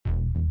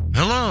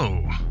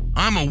Hello,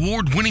 I'm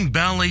award-winning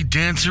ballet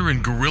dancer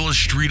and guerrilla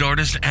street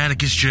artist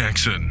Atticus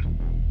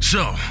Jackson.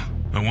 So,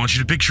 I want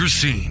you to picture a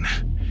scene.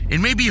 It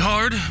may be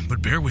hard,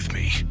 but bear with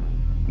me.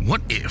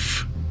 What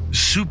if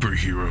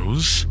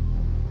superheroes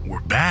were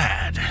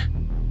bad,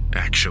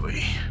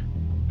 actually?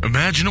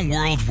 Imagine a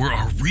world where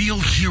our real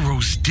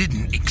heroes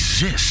didn't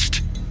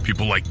exist.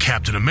 People like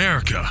Captain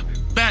America,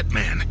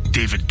 Batman,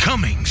 David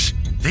Cummings,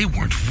 they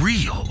weren't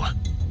real.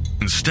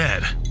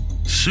 Instead,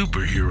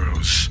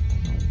 superheroes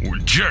were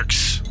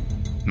jerks.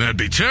 That'd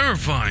be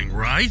terrifying,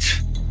 right?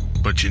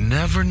 But you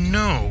never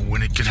know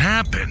when it could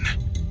happen.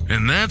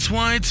 And that's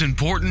why it's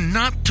important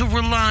not to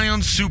rely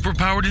on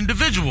superpowered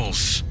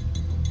individuals.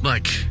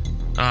 Like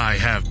I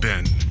have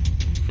been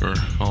for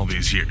all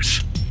these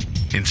years.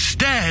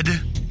 Instead,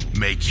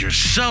 make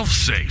yourself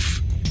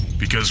safe.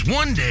 Because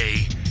one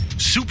day,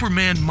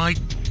 Superman might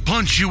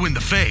punch you in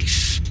the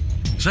face.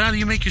 So how do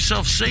you make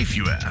yourself safe,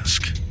 you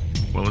ask?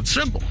 Well, it's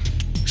simple.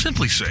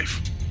 Simply Safe.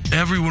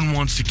 Everyone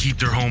wants to keep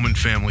their home and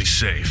family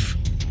safe.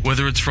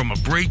 Whether it's from a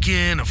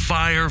break-in, a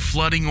fire,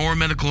 flooding, or a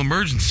medical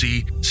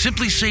emergency,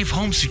 Simply Safe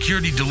Home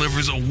Security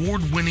delivers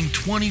award-winning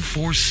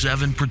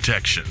 24/7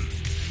 protection.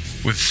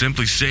 With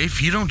Simply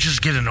Safe, you don't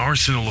just get an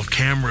arsenal of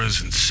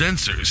cameras and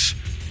sensors.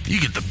 You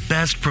get the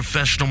best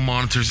professional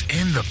monitors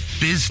in the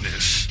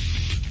business.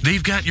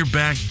 They've got your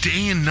back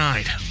day and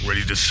night,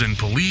 ready to send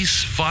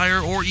police, fire,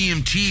 or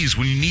EMTs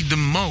when you need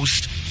them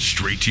most,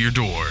 straight to your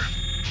door.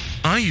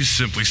 I use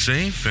Simply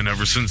Safe, and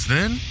ever since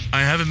then,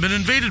 I haven't been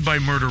invaded by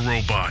murder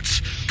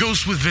robots,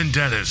 ghosts with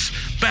vendettas,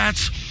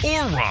 bats,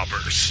 or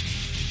robbers.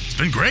 It's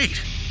been great.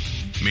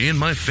 Me and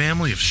my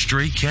family of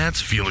stray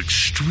cats feel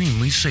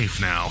extremely safe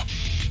now.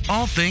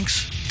 All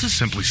thanks to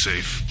Simply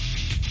Safe.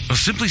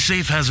 Simply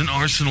Safe has an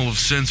arsenal of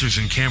sensors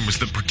and cameras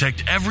that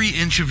protect every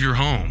inch of your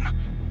home.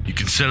 You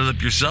can set it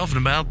up yourself in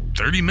about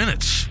 30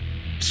 minutes.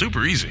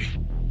 Super easy.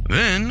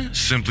 Then,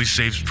 Simply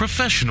Safe's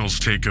professionals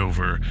take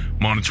over,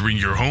 monitoring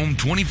your home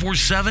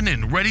 24/7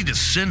 and ready to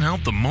send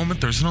help the moment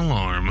there's an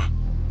alarm.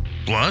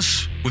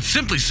 Plus, with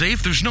Simply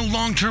Safe, there's no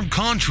long-term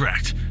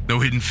contract, no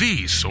hidden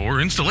fees,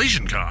 or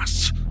installation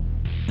costs.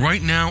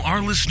 Right now,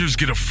 our listeners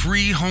get a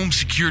free home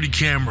security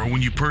camera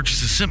when you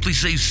purchase a Simply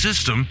Safe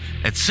system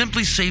at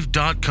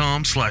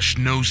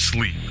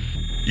simplysafe.com/NoSleep.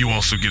 You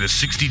also get a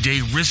 60-day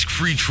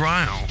risk-free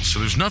trial, so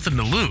there's nothing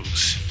to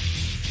lose.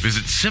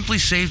 Visit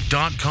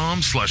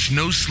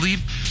simplysafe.com/NoSleep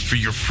for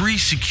your free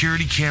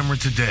security camera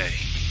today.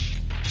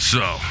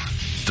 So,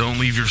 don't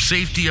leave your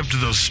safety up to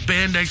those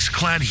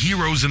spandex-clad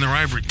heroes in their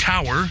ivory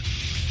tower.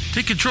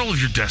 Take control of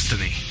your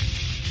destiny,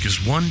 because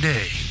one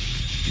day,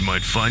 you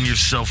might find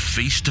yourself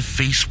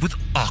face-to-face with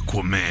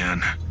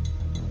Aquaman.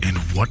 And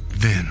what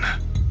then?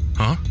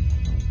 Huh?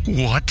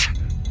 What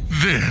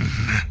then?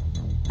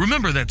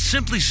 Remember that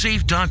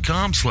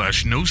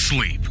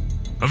simplysafe.com/NoSleep.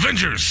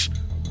 Avengers,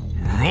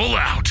 roll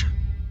out!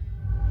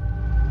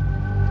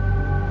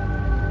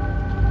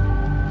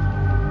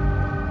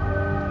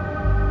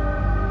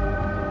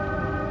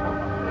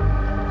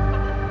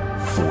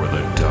 For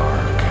the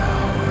dark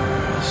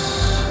hours.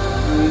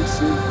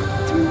 Listen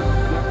to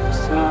the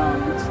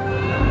sounds.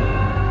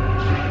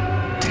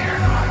 Dare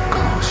not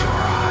close your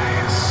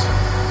eyes.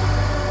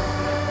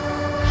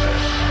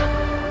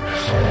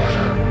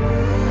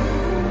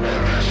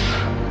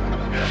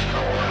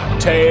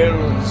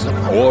 Tales of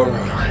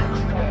horror.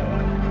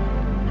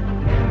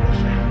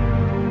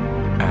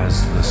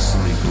 As the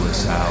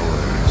sleepless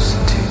hours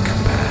tick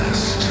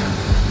past.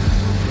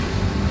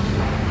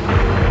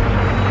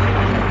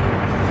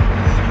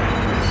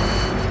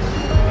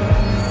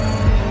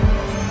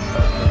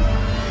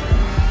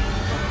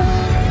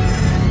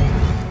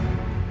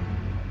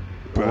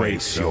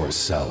 Brace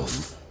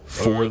yourself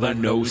for the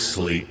No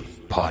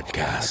Sleep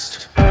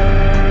Podcast.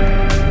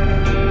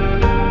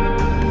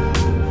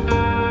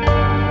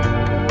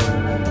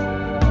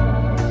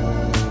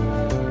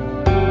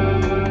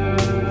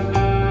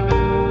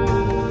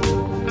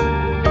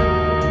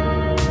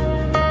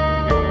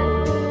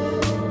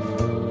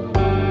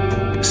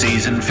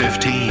 Season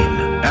 15,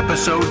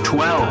 Episode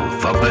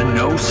 12 of the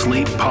No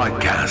Sleep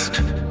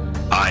Podcast.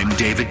 I'm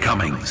David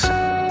Cummings,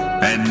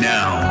 and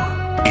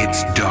now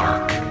it's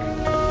dark.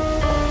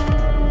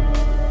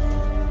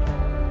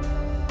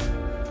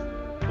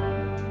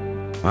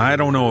 I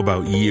don't know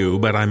about you,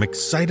 but I'm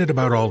excited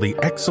about all the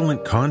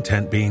excellent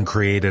content being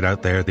created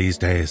out there these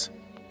days.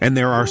 And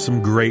there are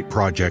some great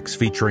projects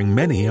featuring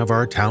many of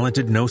our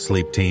talented No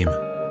Sleep team.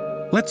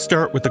 Let's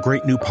start with the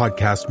great new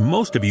podcast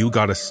most of you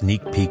got a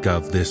sneak peek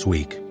of this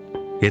week.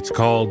 It's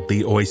called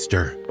The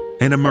Oyster,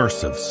 an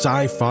immersive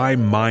sci-fi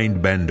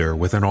mind bender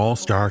with an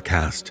all-star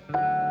cast.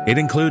 It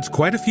includes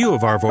quite a few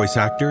of our voice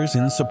actors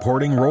in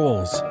supporting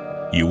roles.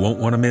 You won't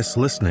want to miss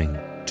listening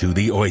to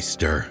The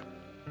Oyster.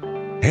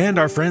 And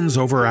our friends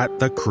over at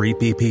the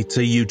Creepy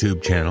Pizza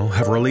YouTube channel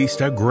have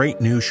released a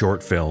great new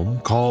short film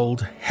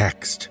called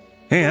Hexed.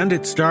 And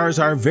it stars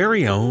our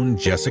very own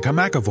Jessica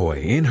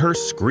McAvoy in her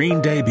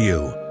screen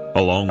debut,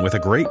 along with a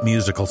great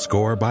musical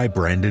score by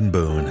Brandon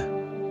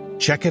Boone.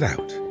 Check it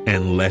out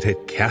and let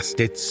it cast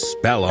its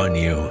spell on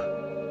you.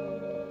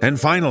 And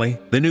finally,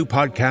 the new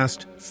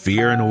podcast,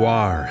 Fear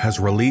Noir, has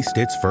released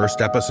its first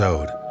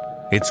episode.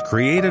 It's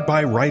created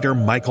by writer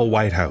Michael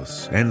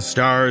Whitehouse and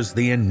stars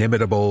the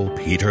inimitable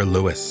Peter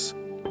Lewis.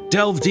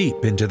 Delve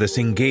deep into this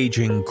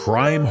engaging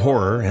crime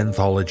horror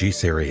anthology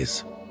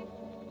series.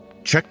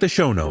 Check the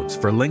show notes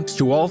for links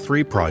to all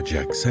 3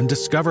 projects and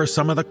discover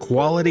some of the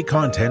quality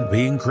content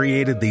being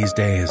created these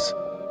days.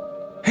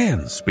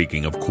 And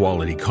speaking of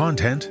quality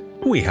content,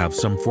 we have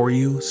some for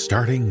you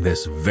starting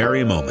this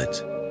very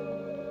moment.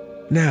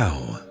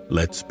 Now,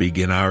 let's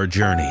begin our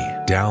journey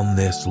down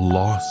this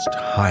lost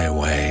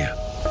highway.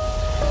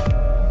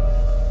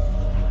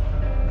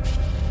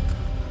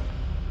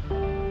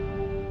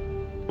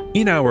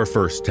 In our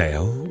first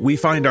tale, we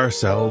find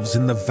ourselves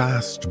in the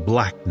vast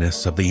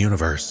blackness of the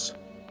universe.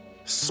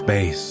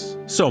 Space.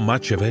 So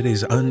much of it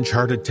is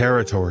uncharted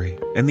territory,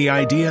 and the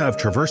idea of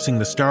traversing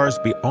the stars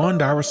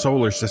beyond our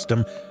solar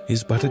system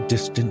is but a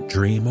distant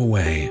dream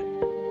away.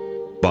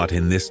 But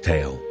in this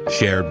tale,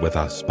 shared with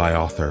us by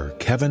author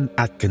Kevin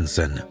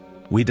Atkinson,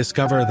 we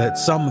discover that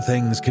some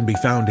things can be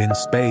found in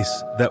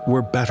space that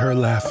were better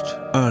left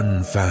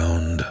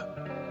unfound.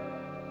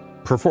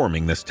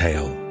 Performing this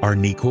tale are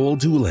Nicole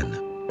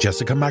Doolin,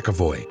 Jessica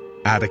McAvoy,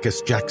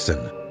 Atticus Jackson,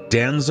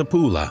 Dan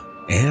Zapula,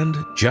 and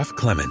Jeff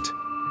Clement.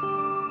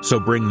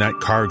 So bring that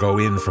cargo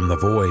in from the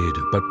void,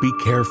 but be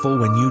careful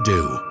when you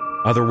do.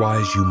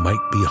 Otherwise, you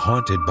might be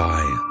haunted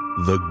by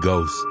the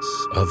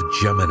ghosts of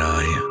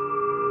Gemini.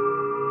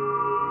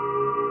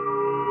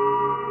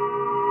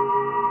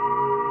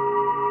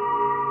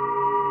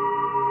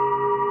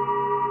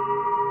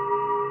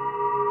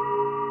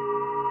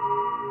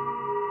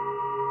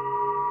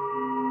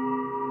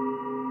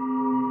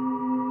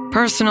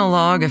 Personal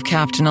log of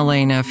Captain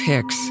Elaine F.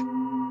 Hicks.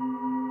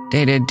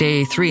 Dated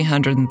day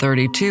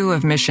 332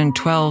 of mission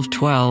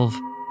 1212.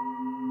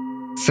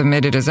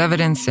 Submitted as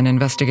evidence in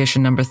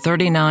investigation number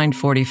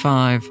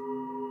 3945.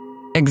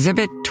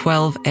 Exhibit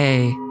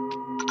 12A.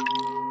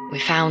 We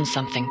found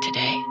something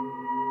today.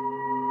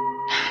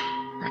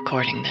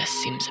 Recording this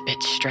seems a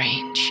bit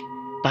strange,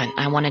 but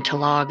I wanted to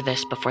log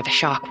this before the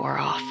shock wore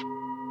off.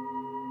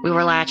 We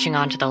were latching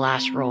onto the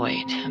last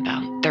roid,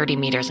 about 30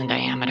 meters in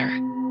diameter.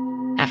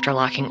 After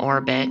locking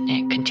orbit,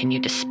 it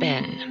continued to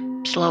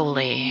spin,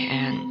 slowly,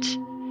 and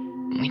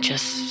we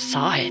just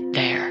saw it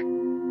there,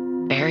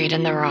 buried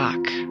in the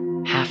rock,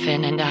 half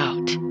in and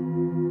out.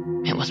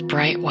 It was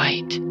bright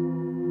white.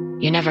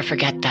 You never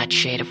forget that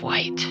shade of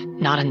white,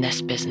 not in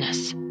this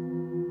business.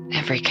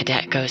 Every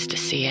cadet goes to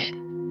see it,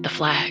 the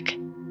flag.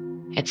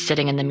 It's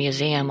sitting in the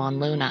museum on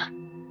Luna.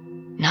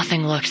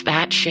 Nothing looks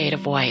that shade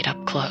of white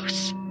up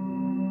close.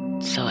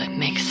 So it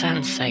makes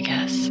sense, I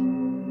guess.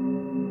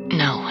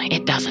 No,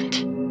 it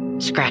doesn't.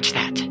 Scratch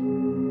that.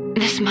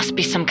 This must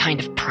be some kind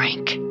of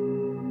prank.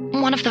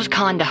 One of those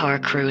Kandahar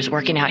crews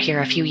working out here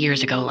a few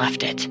years ago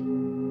left it.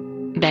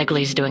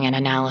 Begley's doing an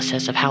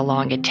analysis of how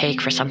long it'd take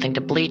for something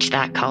to bleach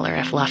that color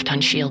if left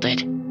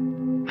unshielded.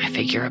 I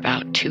figure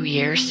about 2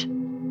 years.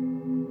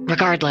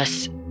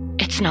 Regardless,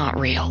 it's not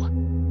real.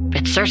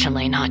 It's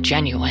certainly not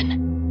genuine.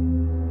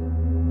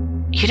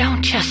 You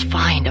don't just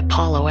find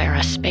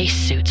Apollo-era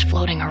spacesuits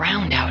floating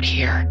around out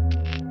here.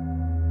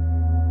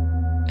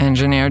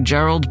 Engineer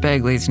Gerald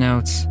Begley's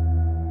notes.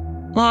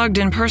 Logged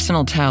in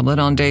personal tablet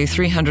on day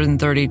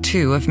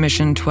 332 of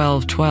mission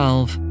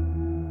 1212.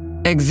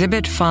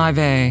 Exhibit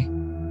 5A.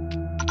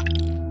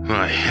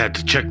 I had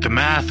to check the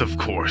math, of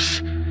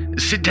course.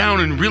 Sit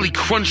down and really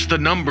crunch the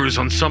numbers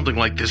on something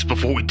like this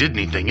before we did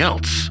anything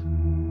else.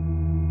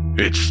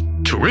 It's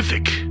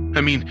terrific.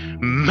 I mean,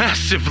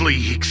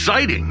 massively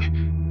exciting.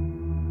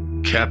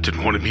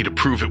 Captain wanted me to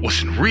prove it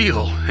wasn't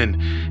real,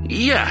 and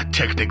yeah,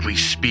 technically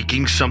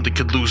speaking, something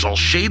could lose all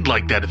shade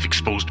like that if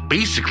exposed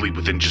basically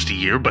within just a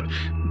year, but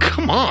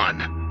come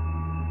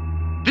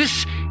on.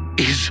 This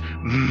is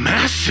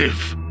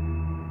massive.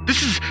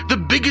 This is the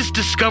biggest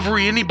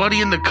discovery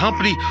anybody in the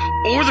company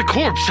or the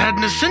corps had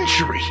in a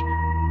century.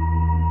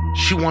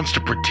 She wants to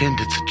pretend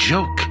it's a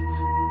joke,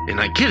 and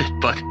I get it,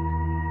 but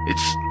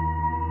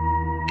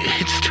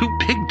it's too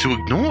big to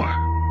ignore.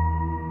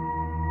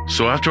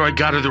 So after I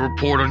got her the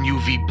report on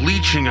UV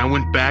bleaching, I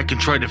went back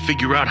and tried to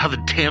figure out how the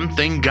damn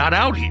thing got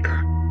out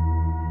here.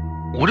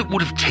 What it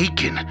would have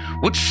taken,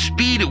 what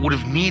speed it would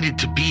have needed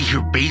to be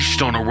here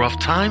based on a rough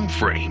time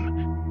frame.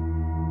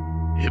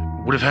 It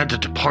would have had to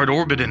depart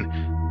orbit in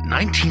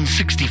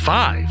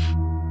 1965.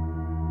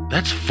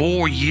 That's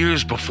 4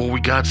 years before we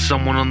got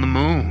someone on the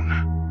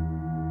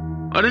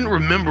moon. I didn't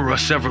remember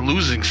us ever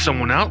losing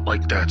someone out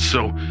like that,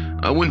 so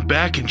I went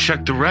back and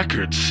checked the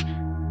records.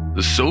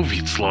 The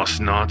Soviets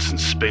lost knots in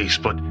space,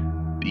 but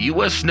the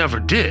US never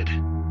did.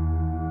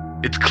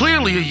 It's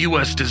clearly a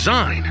US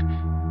design.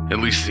 At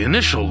least the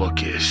initial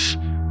look is.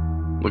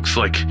 Looks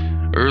like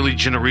early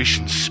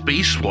generation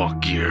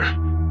spacewalk gear.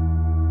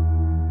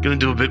 Gonna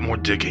do a bit more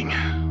digging.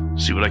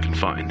 See what I can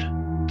find.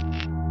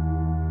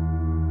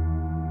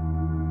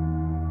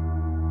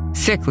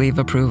 Sick leave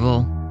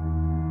approval.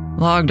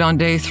 Logged on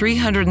day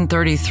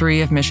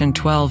 333 of mission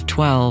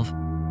 1212.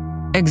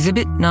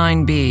 Exhibit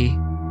 9B.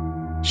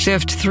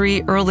 Shift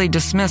 3 early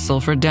dismissal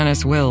for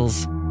Dennis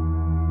Wills.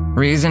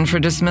 Reason for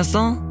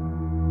dismissal?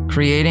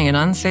 Creating an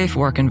unsafe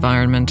work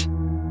environment.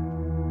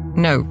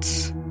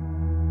 Notes.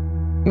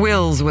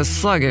 Wills was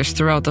sluggish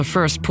throughout the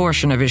first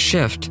portion of his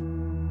shift.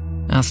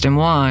 Asked him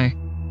why.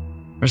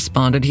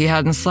 Responded he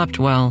hadn't slept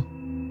well.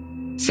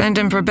 Sent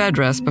him for bed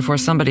rest before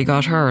somebody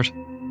got hurt.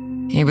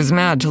 He was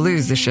mad to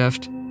lose the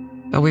shift,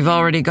 but we've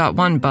already got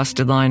one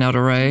busted line out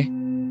of Ray.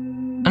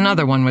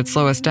 Another one would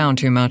slow us down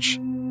too much.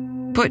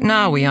 Put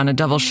Nawi on a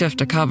double shift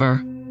to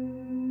cover.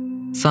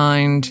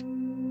 Signed,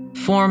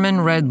 Foreman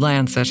Red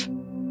Lancet.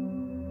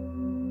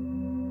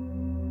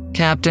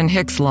 Captain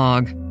Hicks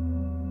log.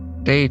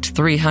 Date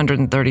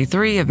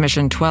 333 of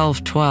Mission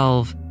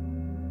 1212.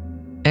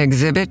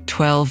 Exhibit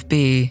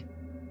 12B.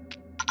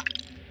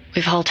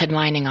 We've halted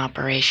mining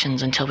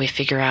operations until we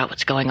figure out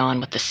what's going on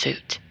with the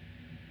suit.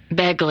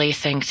 Begley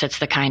thinks it's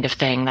the kind of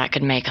thing that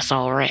could make us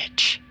all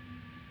rich.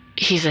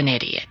 He's an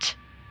idiot.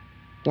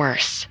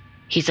 Worse,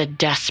 he's a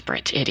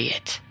desperate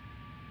idiot.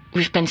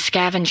 We've been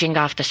scavenging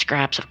off the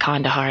scraps of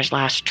Kandahar's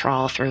last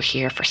trawl through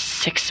here for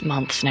 6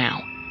 months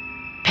now.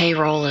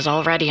 Payroll is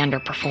already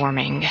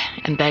underperforming,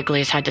 and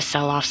Begley's had to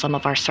sell off some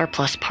of our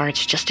surplus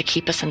parts just to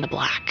keep us in the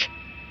black.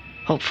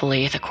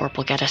 Hopefully, the Corp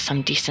will get us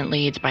some decent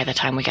leads by the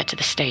time we get to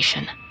the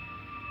station.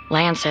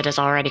 Lancet is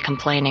already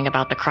complaining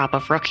about the crop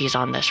of rookies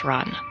on this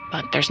run,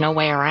 but there's no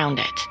way around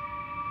it.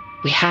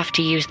 We have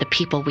to use the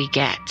people we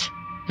get,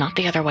 not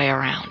the other way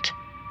around.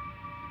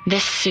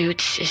 This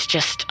suit is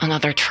just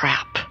another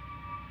trap.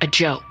 A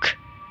joke.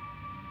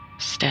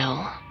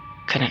 Still,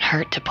 couldn't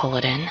hurt to pull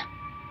it in.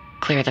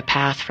 Clear the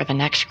path for the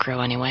next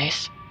crew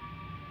anyways.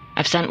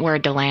 I've sent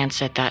word to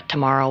Lancet that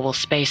tomorrow we'll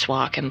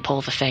spacewalk and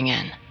pull the thing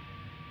in.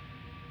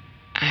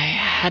 I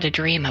had a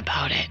dream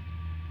about it.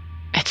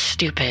 It's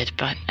stupid,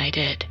 but I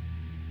did.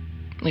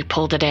 We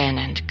pulled it in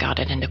and got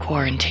it into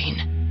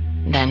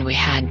quarantine. Then we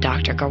had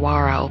Dr.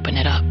 Gawara open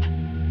it up.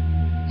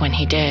 When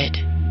he did,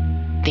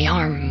 the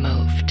arm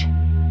moved.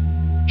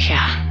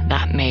 Yeah,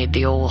 that made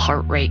the old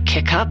heart rate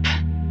kick up.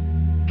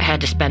 I had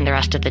to spend the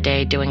rest of the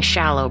day doing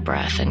shallow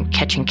breath and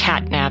catching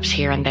cat naps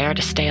here and there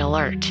to stay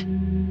alert.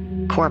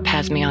 Corp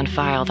has me on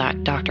file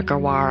that Dr.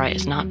 Gawara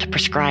is not to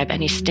prescribe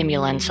any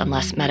stimulants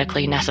unless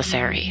medically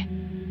necessary.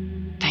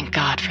 Thank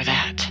God for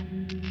that.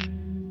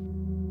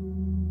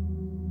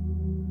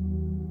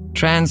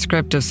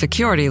 Transcript of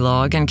security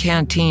log in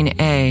Canteen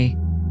A.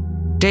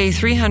 Day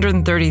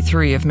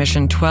 333 of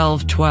Mission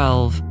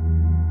 1212.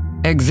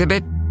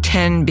 Exhibit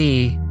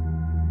 10B.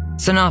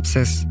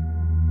 Synopsis.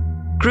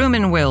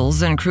 Crewman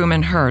Wills and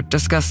Crewman Hurt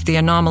discussed the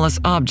anomalous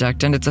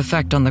object and its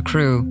effect on the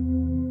crew.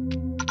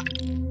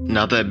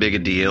 Not that big a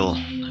deal.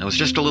 I was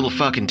just a little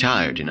fucking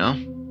tired, you know?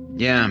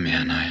 Yeah,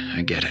 man,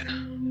 I get it.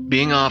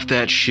 Being off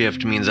that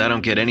shift means I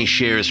don't get any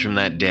shares from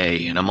that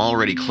day, and I'm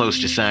already close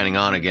to signing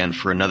on again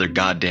for another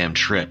goddamn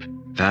trip.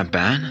 That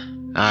bad?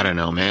 I don't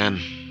know,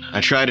 man.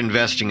 I tried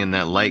investing in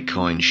that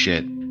Litecoin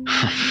shit.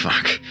 Oh,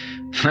 fuck.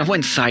 That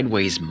went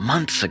sideways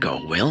months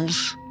ago,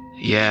 Wills.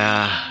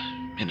 Yeah,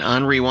 and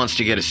Henri wants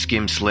to get a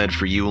skim sled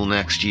for Yule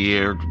next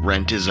year.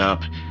 Rent is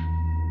up.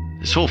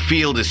 This whole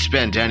field is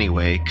spent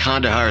anyway.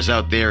 Kandahar's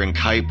out there in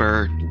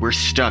Kuiper. We're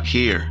stuck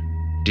here.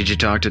 Did you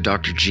talk to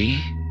Dr.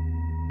 G?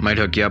 Might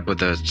hook you up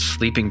with a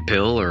sleeping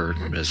pill or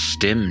a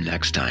stim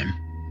next time.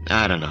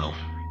 I don't know.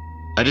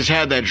 I just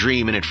had that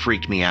dream and it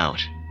freaked me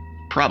out.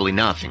 Probably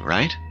nothing,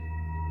 right?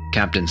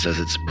 Captain says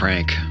it's a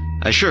prank.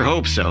 I sure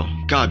hope so.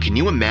 God, can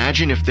you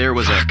imagine if there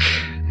was Fuck.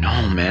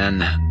 No,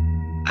 man.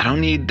 I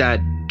don't need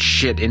that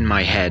shit in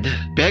my head.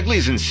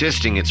 Begley's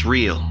insisting it's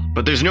real,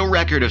 but there's no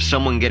record of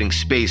someone getting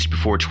spaced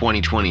before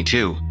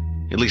 2022.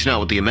 At least not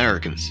with the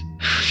Americans.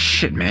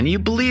 Shit, man, you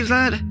believe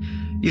that?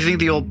 You think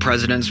the old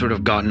presidents would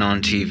have gotten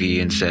on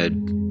TV and said,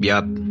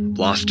 "Yep,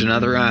 lost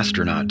another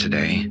astronaut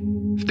today,"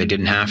 if they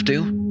didn't have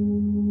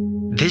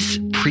to? This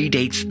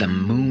predates the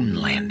moon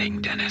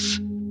landing, Dennis.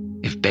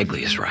 If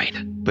Begley is right.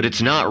 But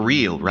it's not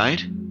real,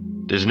 right?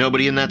 There's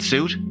nobody in that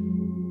suit?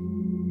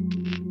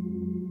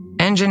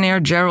 Engineer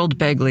Gerald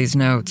Begley's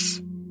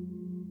notes.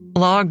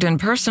 Logged in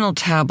personal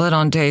tablet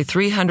on day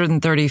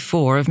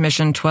 334 of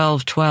Mission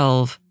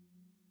 1212.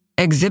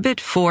 Exhibit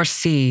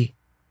 4C.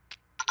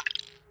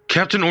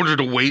 Captain ordered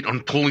a wait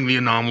on pulling the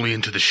anomaly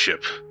into the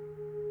ship.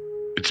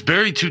 It's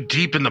buried too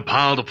deep in the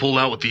pile to pull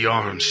out with the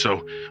arms,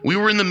 so we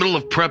were in the middle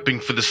of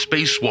prepping for the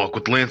spacewalk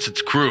with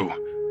Lancet's crew.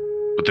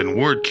 But then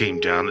word came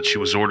down that she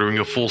was ordering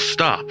a full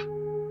stop.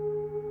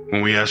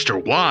 When we asked her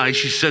why,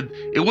 she said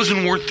it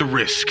wasn't worth the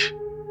risk.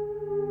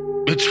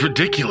 It's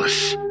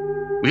ridiculous.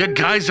 We had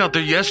guys out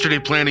there yesterday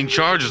planning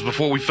charges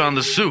before we found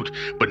the suit,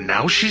 but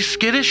now she's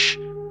skittish?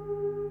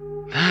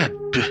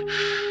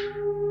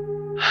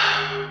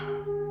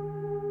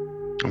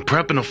 I'm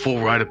prepping a full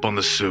write-up on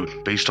the suit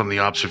based on the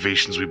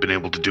observations we've been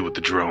able to do with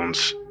the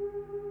drones.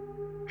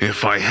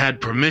 If I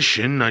had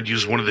permission, I'd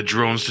use one of the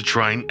drones to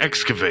try and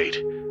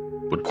excavate.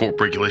 But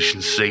corp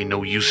regulations say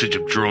no usage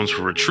of drones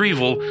for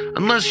retrieval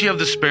unless you have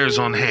the spares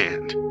on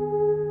hand.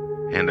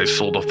 And I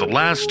sold off the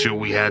last two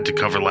we had to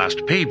cover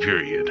last pay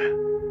period.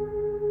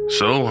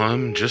 So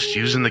I'm just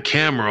using the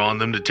camera on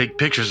them to take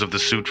pictures of the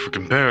suit for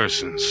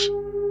comparisons.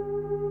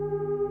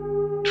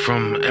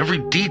 From every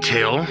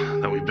detail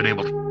that we've been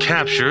able to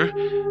capture,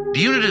 the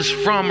unit is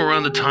from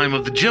around the time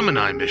of the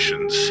Gemini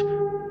missions.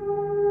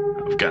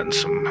 I've gotten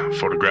some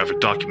photographic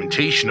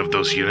documentation of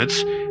those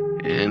units,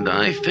 and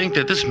I think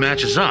that this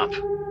matches up.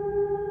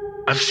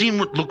 I've seen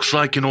what looks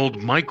like an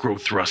old micro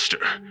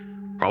thruster,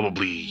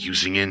 probably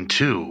using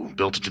N2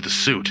 built into the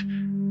suit,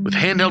 with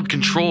handheld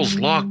controls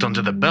locked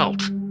onto the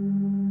belt.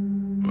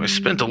 I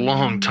spent a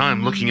long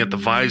time looking at the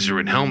visor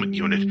and helmet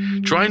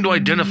unit, trying to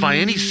identify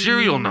any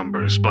serial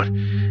numbers, but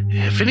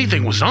if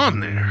anything was on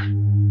there,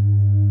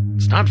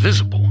 it's not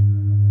visible.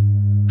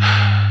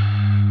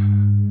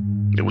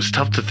 It was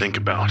tough to think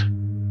about.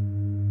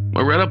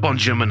 I read up on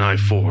Gemini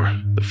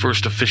 4, the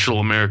first official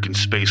American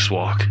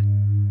spacewalk.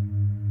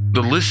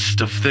 The list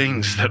of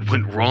things that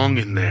went wrong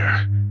in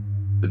there.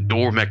 The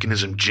door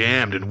mechanism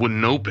jammed and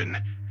wouldn't open,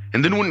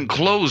 and then wouldn't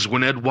close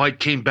when Ed White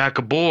came back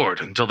aboard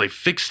until they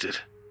fixed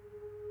it.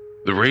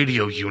 The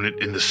radio unit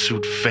in the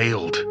suit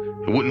failed.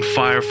 It wouldn't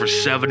fire for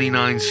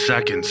 79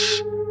 seconds.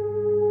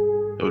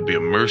 It would be a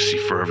mercy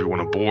for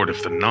everyone aboard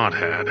if the knot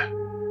had.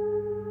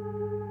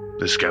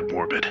 This got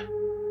morbid.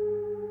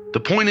 The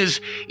point is,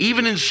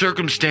 even in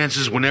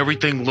circumstances when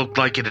everything looked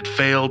like it had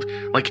failed,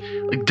 like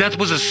death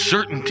was a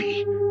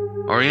certainty,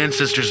 our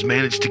ancestors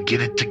managed to get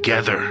it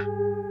together.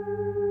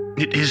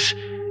 It is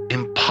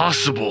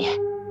impossible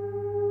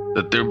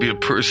that there be a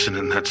person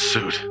in that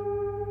suit.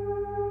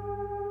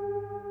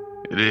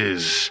 It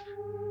is,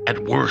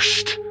 at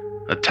worst,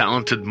 a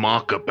talented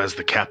mock-up as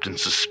the captain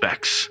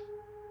suspects.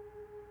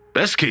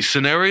 Best case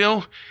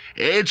scenario,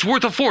 it's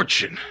worth a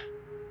fortune.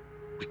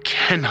 We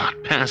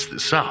cannot pass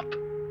this up.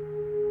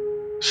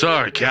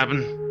 Sorry,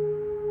 Captain.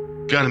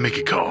 Gotta make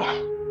a call.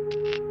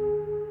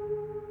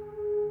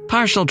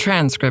 Partial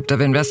transcript of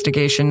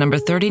investigation number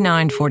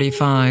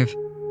 3945.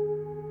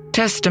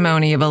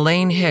 Testimony of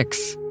Elaine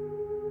Hicks.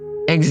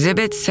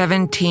 Exhibit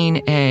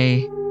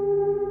 17A.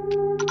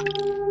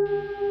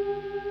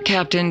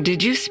 Captain,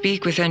 did you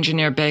speak with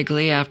Engineer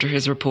Begley after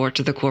his report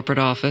to the corporate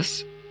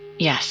office?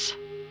 Yes.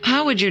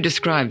 How would you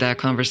describe that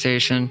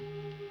conversation?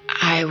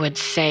 I would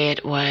say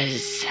it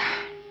was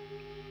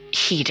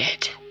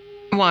heated.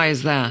 Why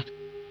is that?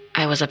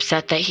 I was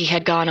upset that he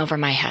had gone over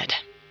my head.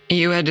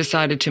 You had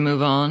decided to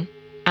move on?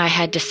 I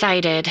had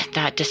decided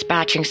that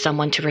dispatching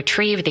someone to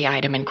retrieve the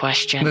item in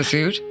question... The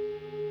suit?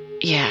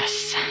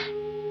 Yes.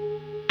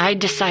 I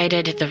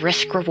decided the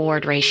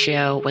risk-reward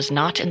ratio was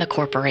not in the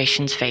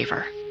corporation's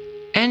favor.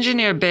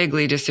 Engineer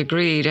Begley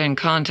disagreed and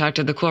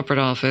contacted the corporate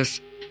office,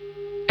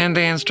 and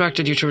they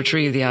instructed you to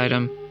retrieve the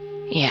item.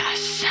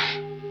 Yes.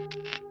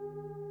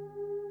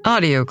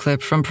 Audio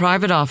clip from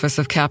Private Office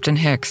of Captain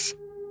Hicks.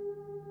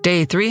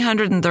 Day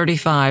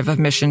 335 of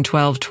Mission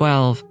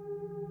 1212.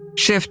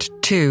 Shift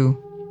 2.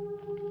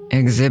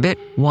 Exhibit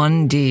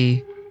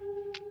 1D.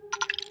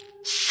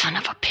 Son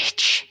of a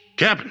bitch.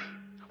 Captain.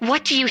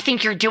 What do you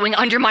think you're doing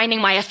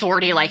undermining my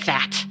authority like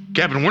that?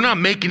 Captain, we're not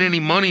making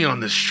any money on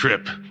this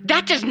trip.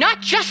 That does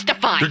not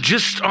justify... There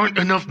just aren't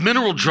enough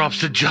mineral drops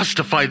to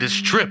justify this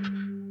trip.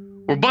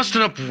 We're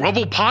busting up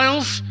rubble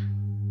piles?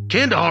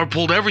 Kandahar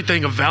pulled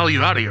everything of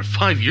value out of here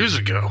 5 years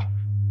ago.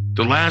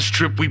 The last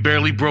trip we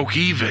barely broke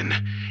even,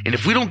 and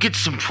if we don't get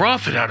some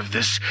profit out of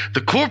this,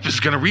 the Corp is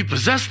gonna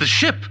repossess the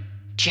ship.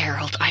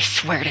 Gerald, I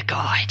swear to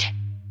God.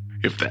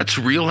 If that's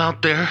real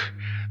out there,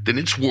 then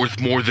it's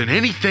worth more than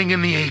anything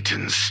in the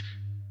Aetons.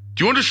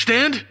 Do you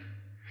understand?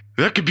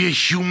 That could be a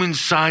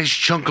human-sized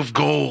chunk of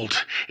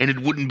gold, and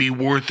it wouldn't be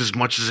worth as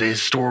much as a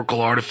historical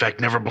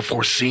artifact never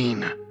before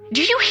seen.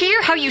 Do you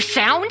hear how you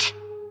sound?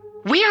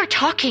 We are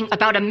talking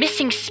about a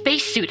missing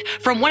spacesuit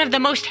from one of the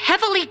most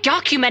heavily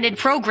documented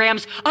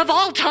programs of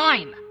all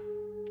time.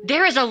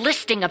 There is a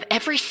listing of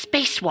every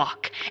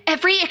spacewalk,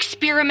 every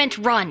experiment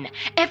run,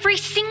 every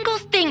single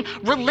thing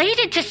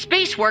related to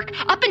spacework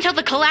up until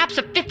the collapse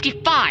of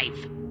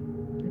 55.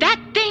 That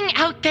thing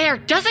out there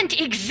doesn't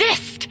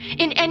exist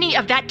in any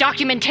of that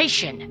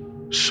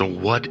documentation. So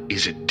what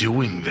is it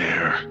doing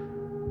there?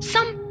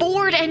 Some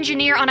bored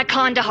engineer on a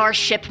Kandahar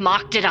ship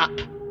mocked it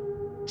up.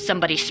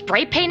 Somebody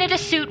spray-painted a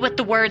suit with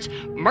the words,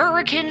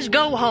 "Murricans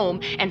go home,"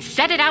 and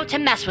set it out to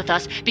mess with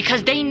us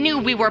because they knew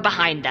we were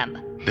behind them.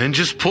 Then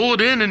just pull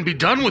it in and be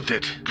done with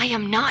it. I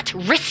am not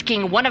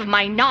risking one of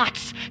my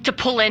knots to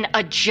pull in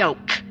a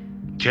joke.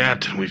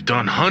 Captain, we've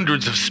done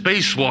hundreds of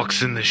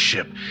spacewalks in this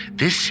ship.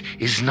 This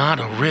is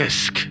not a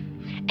risk.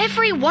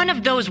 Every one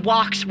of those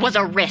walks was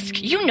a risk.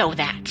 You know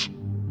that.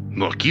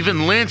 Look,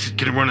 even Lancet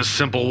can run a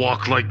simple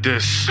walk like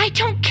this. I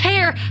don't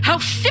care how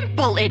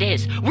simple it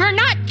is. We're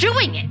not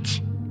doing it.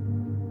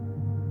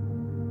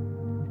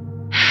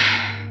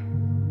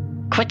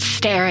 Quit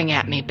staring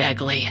at me,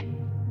 Begley.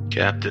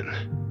 Captain,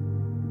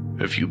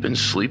 have you been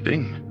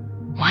sleeping?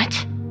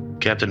 What?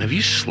 Captain, have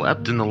you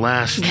slept in the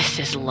last... This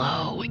is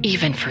low,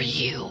 even for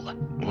you.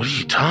 What are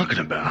you talking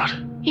about?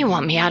 You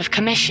want me out of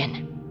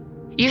commission.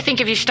 You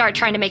think if you start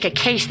trying to make a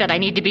case that I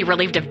need to be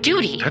relieved of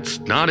duty... That's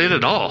not it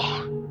at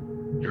all.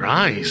 Your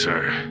eyes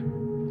are...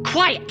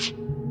 Quiet!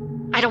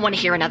 I don't want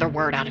to hear another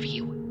word out of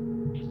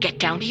you. Get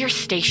down to your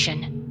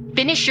station,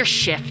 finish your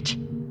shift,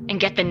 and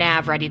get the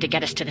nav ready to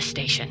get us to the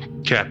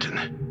station.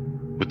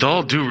 Captain, with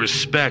all due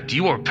respect,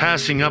 you are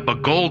passing up a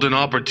golden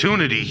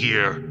opportunity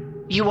here.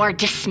 You are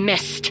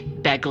dismissed,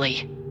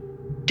 Begley.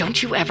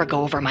 Don't you ever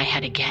go over my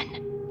head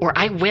again, or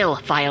I will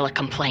file a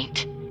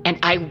complaint, and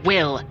I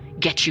will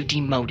get you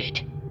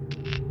demoted.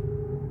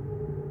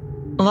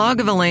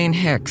 Log of Elaine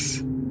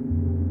Hicks.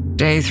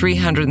 Day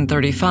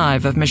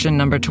 335 of mission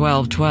number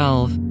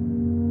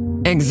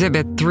 1212.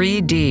 Exhibit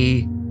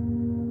 3D.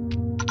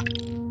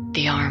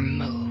 The arm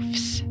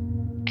moves,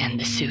 and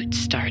the suit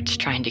starts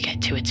trying to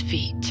get to its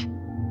feet.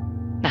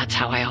 That's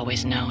how I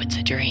always know it's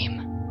a dream,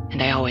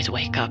 and I always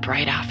wake up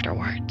right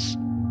afterwards.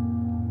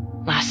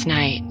 Last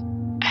night,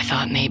 I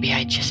thought maybe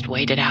I'd just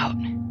wait it out,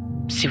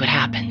 see what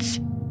happens.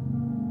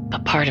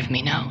 But part of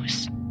me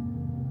knows.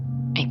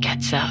 It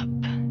gets up.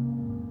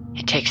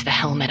 It takes the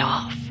helmet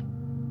off,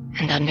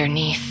 and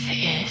underneath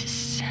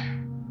is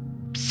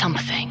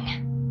something.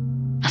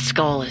 A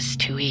skull is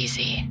too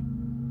easy.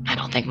 I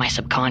don't think my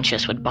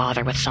subconscious would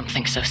bother with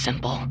something so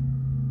simple.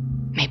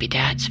 Maybe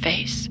Dad's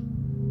face.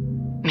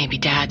 Maybe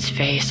Dad's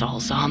face all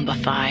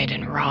zombified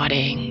and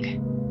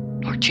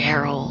rotting. Or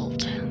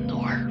Gerald.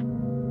 Or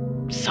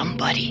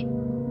somebody.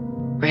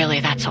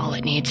 Really, that's all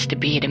it needs to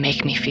be to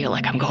make me feel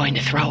like I'm going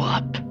to throw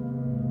up.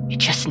 It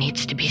just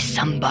needs to be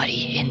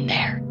somebody in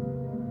there.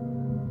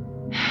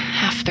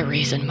 Half the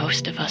reason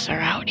most of us are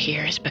out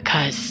here is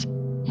because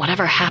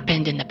whatever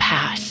happened in the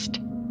past,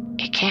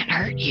 it can't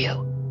hurt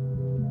you.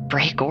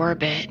 Break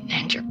orbit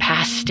and your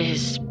past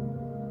is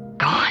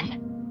gone.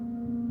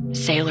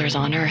 Sailors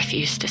on Earth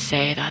used to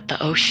say that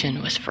the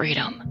ocean was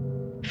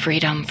freedom.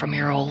 Freedom from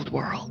your old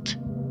world.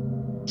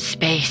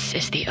 Space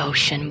is the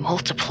ocean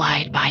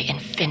multiplied by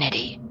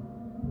infinity.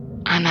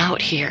 I'm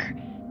out here.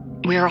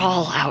 We're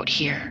all out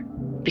here.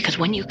 Because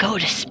when you go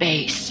to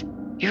space,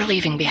 you're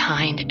leaving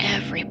behind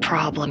every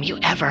problem you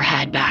ever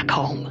had back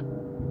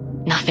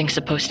home. Nothing's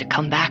supposed to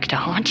come back to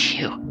haunt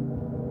you.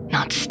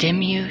 Not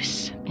stim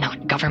use,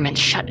 not government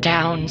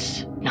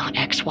shutdowns, not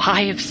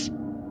ex-wives.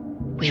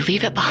 We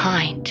leave it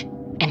behind,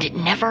 and it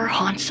never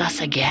haunts us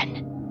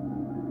again.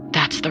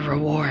 That's the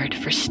reward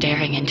for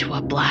staring into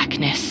a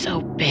blackness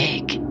so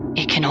big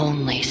it can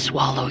only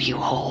swallow you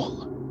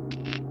whole.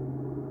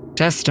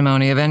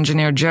 Testimony of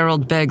Engineer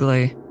Gerald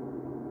Begley.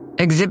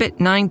 Exhibit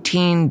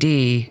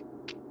 19D.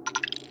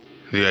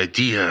 The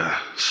idea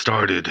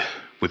started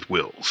with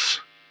Wills.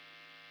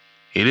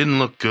 He didn't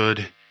look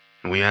good,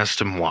 and we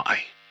asked him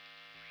why.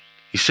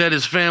 He said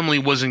his family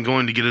wasn't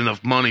going to get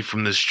enough money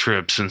from this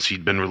trip since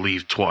he'd been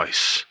relieved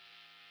twice.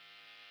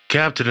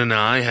 Captain and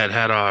I had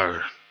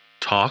our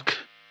talk,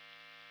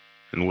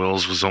 and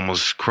Wills was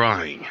almost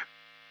crying.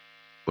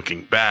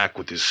 Looking back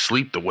with his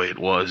sleep the way it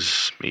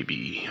was,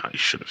 maybe I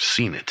should have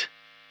seen it.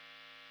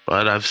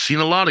 But I've seen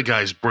a lot of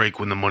guys break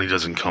when the money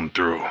doesn't come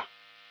through.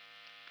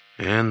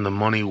 And the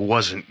money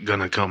wasn't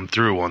gonna come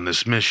through on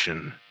this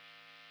mission.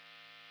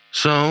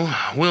 So,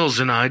 Wills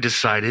and I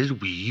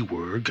decided we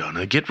were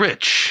gonna get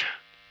rich.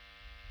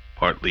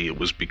 Partly it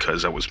was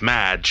because I was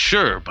mad,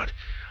 sure, but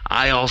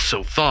I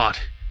also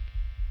thought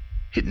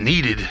it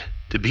needed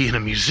to be in a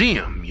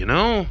museum, you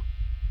know?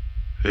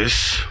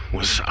 This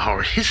was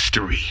our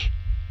history.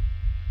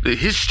 The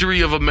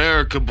history of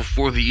America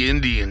before the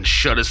Indians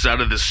shut us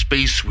out of the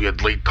space we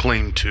had laid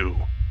claim to.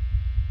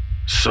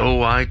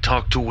 So I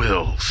talked to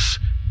Wills,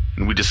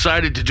 and we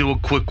decided to do a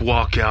quick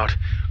walkout,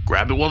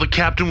 grab it while the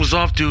captain was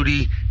off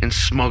duty, and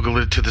smuggle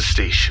it to the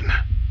station.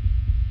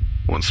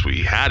 Once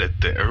we had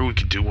it there, we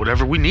could do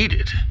whatever we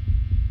needed.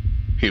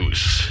 He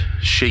was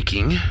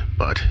shaking,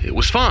 but it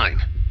was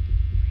fine.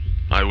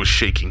 I was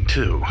shaking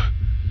too.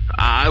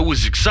 I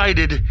was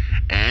excited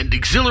and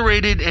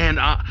exhilarated, and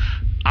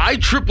I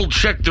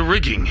triple-checked the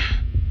rigging.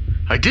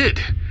 I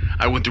did.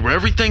 I went through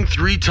everything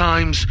 3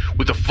 times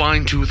with a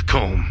fine-tooth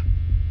comb.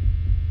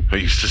 I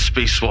used to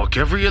spacewalk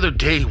every other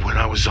day when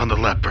I was on the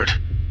Leopard.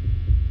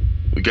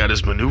 We got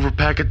his maneuver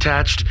pack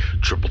attached,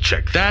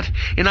 triple-checked that,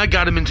 and I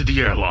got him into the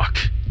airlock.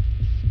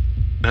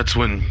 That's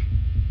when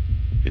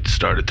it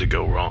started to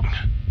go wrong.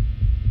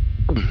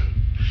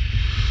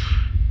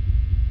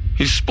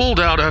 He spooled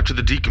out after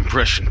the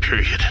decompression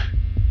period.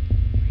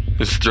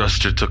 His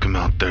thruster took him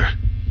out there.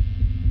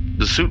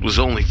 The suit was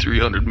only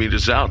 300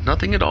 meters out,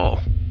 nothing at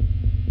all.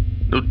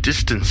 No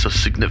distance of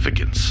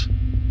significance.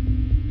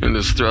 And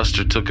his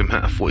thruster took him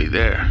halfway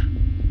there.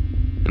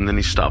 And then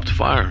he stopped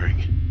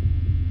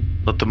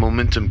firing. Let the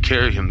momentum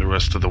carry him the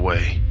rest of the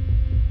way,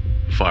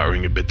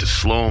 firing a bit to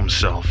slow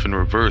himself in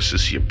reverse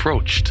as he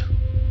approached.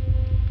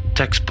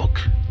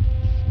 Textbook.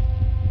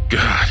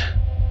 God.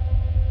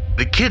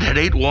 The kid had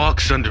 8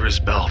 walks under his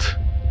belt.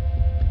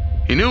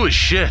 He knew his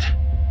shit.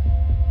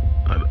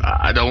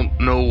 I don't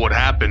know what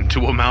happened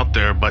to him out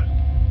there, but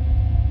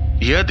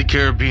he had the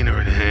carabiner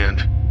in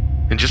hand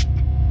and just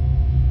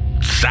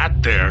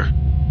sat there.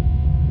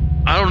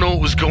 I don't know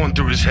what was going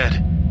through his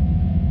head,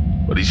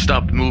 but he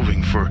stopped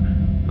moving for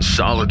a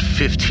solid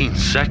 15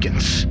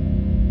 seconds.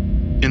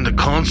 In the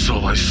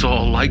console, I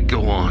saw a light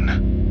go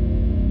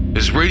on.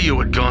 His radio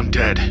had gone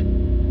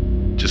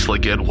dead, just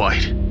like Ed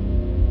White.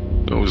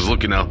 I was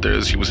looking out there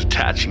as he was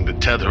attaching the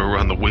tether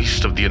around the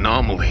waist of the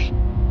anomaly.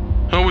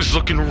 I was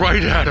looking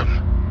right at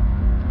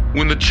him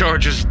when the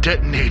charges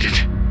detonated.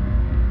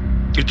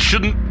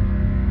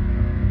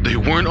 They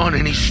weren't on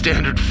any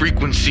standard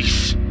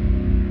frequencies.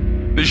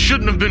 They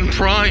shouldn't have been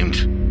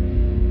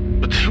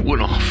primed, but they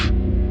went off,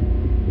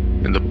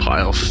 and the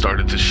pile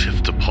started to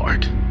shift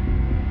apart.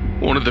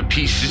 One of the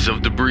pieces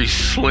of debris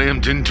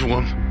slammed into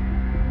him,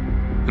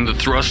 and the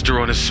thruster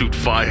on his suit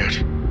fired.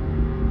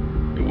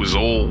 It was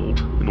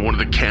old, and one of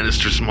the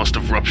canisters must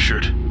have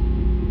ruptured.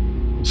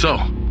 So,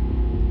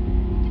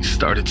 he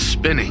started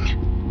spinning,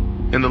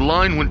 and the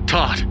line went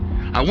taut.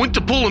 I went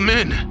to pull him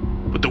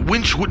in, but the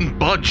winch wouldn't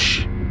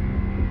budge.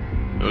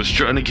 I was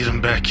trying to get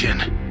him back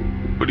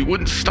in, but he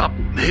wouldn't stop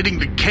hitting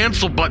the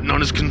cancel button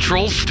on his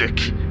control stick.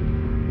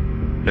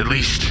 At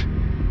least,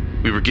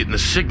 we were getting the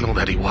signal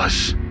that he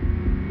was.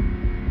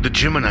 The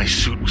Gemini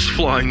suit was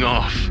flying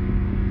off,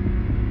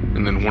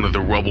 and then one of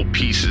the rubble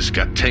pieces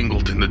got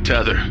tangled in the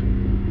tether,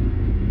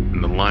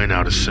 and the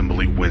line-out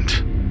assembly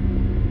went.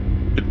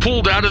 It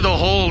pulled out of the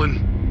hole, and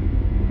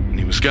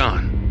he was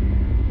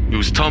gone. He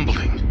was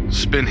tumbling,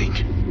 spinning,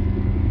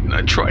 and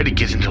I tried to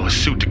get into a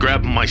suit to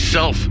grab him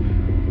myself,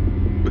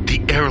 but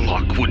the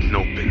airlock wouldn't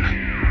open.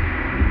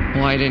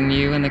 Why didn't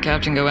you and the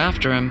captain go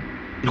after him?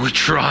 We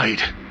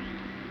tried.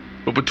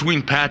 But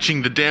between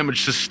patching the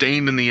damage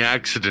sustained in the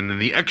accident and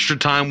the extra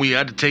time we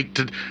had to take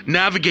to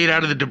navigate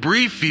out of the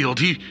debris field,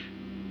 he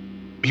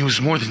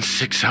was more than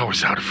 6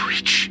 hours out of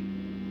reach.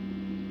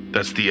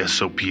 That's the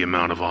SOP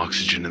amount of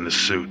oxygen in the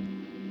suit.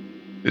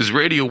 His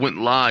radio went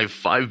live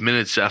 5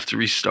 minutes after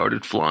he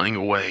started flying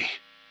away.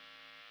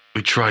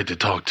 We tried to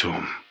talk to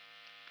him.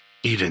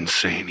 He didn't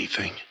say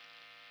anything.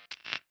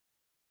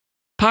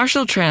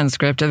 Partial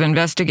transcript of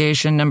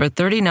investigation number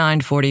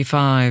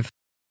 3945.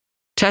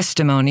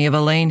 Testimony of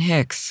Elaine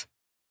Hicks.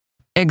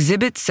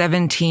 Exhibit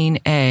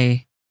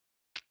 17A.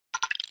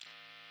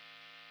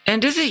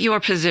 And is it your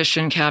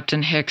position,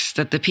 Captain Hicks,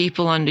 that the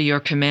people under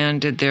your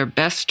command did their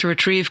best to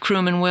retrieve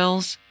crewman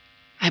Wills?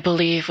 I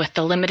believe with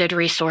the limited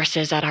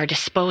resources at our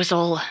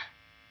disposal,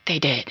 they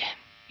did,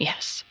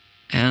 yes.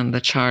 And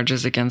the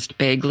charges against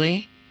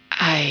Bagley?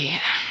 I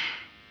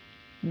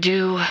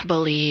do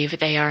believe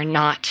they are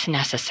not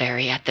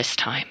necessary at this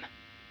time.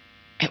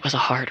 It was a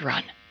hard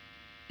run.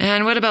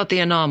 And what about the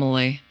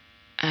anomaly?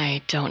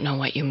 I don't know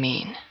what you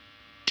mean.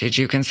 Did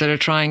you consider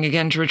trying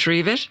again to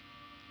retrieve it?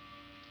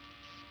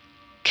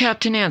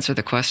 Captain, answer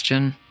the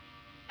question.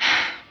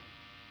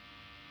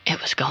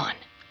 It was gone.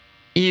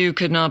 You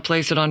could not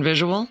place it on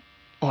visual?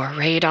 Or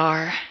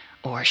radar,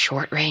 or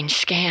short-range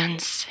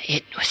scans.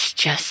 It was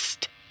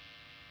just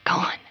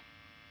gone.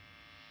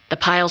 The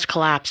pile's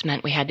collapse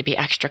meant we had to be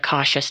extra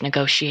cautious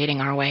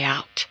negotiating our way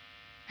out.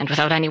 And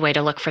without any way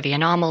to look for the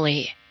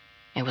anomaly,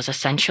 it was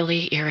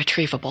essentially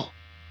irretrievable.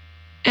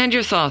 And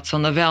your thoughts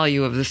on the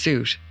value of the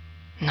suit?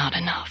 Not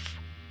enough.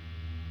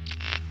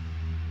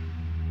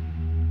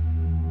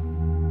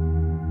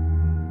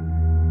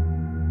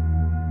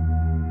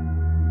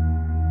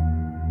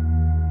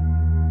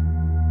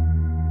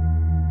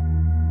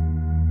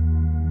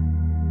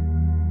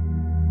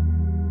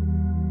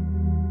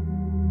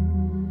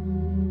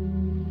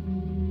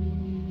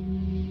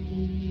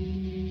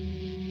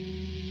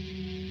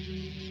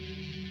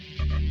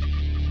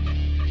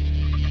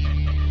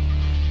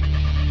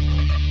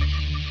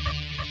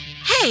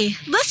 Hey,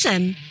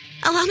 listen.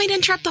 Allow me to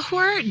interrupt the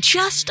horror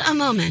just a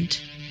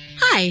moment.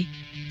 Hi,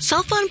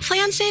 cell phone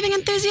plan saving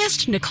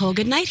enthusiast Nicole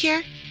Goodnight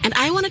here, and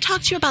I want to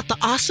talk to you about the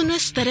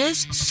awesomeness that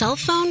is cell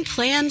phone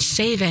plan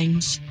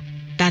savings.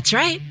 That's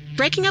right.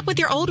 Breaking up with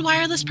your old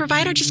wireless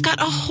provider just got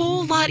a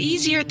whole lot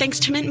easier thanks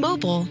to Mint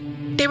Mobile.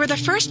 They were the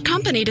first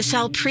company to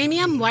sell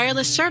premium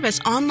wireless service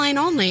online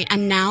only,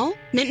 and now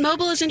Mint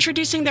Mobile is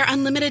introducing their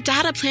unlimited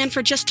data plan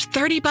for just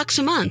 $30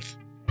 a month.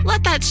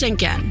 Let that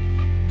sink in.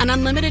 An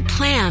unlimited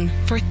plan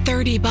for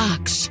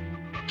 $30.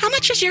 How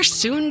much is your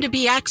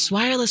soon-to-be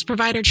ex-wireless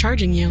provider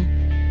charging you?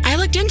 I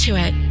looked into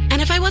it,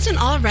 and if I wasn't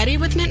already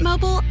with Mint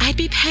Mobile, I'd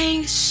be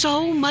paying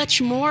so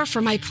much more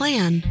for my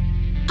plan.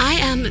 I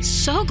am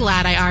so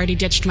glad I already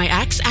ditched my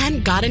ex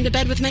and got into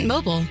bed with Mint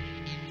Mobile.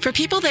 For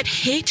people that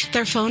hate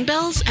their phone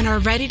bills and are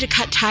ready to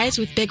cut ties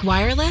with big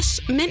wireless,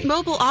 Mint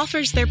Mobile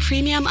offers their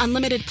premium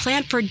unlimited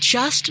plan for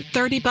just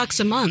 $30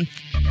 a month.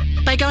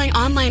 By going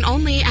online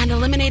only and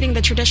eliminating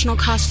the traditional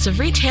costs of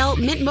retail,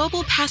 Mint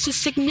Mobile passes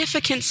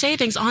significant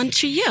savings on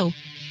to you.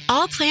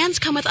 All plans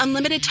come with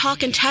unlimited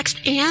talk and text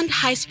and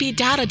high-speed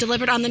data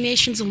delivered on the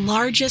nation's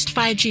largest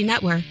 5G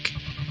network.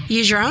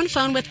 Use your own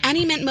phone with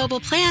any Mint Mobile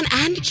plan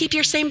and keep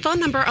your same phone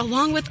number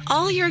along with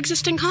all your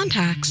existing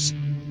contacts.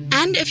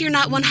 And if you're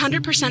not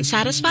 100%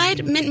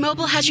 satisfied, Mint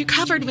Mobile has you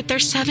covered with their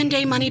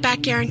 7-day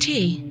money-back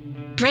guarantee.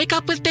 Break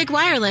up with big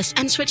wireless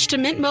and switch to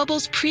Mint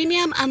Mobile's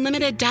premium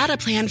unlimited data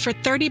plan for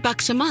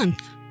 $30 a month.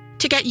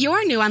 To get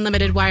your new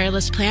unlimited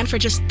wireless plan for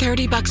just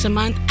 $30 a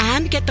month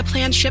and get the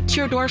plan shipped to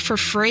your door for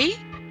free,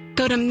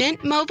 go to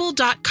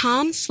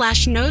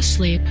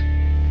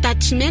mintmobile.com/nosleep.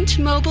 That's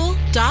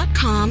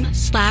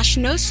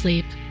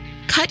mintmobile.com/nosleep.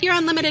 Cut your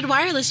unlimited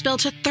wireless bill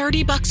to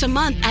 $30 a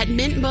month at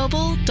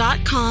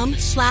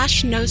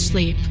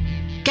mintmobile.com/nosleep.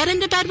 Get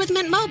into bed with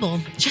Mint Mobile,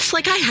 just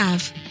like I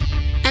have.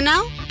 And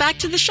now, back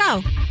to the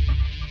show.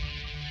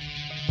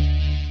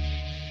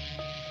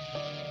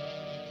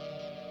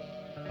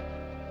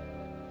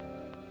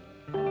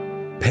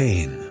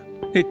 Pain.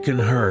 It can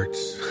hurt,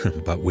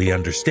 but we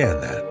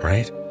understand that,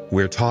 right?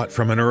 We're taught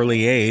from an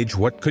early age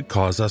what could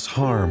cause us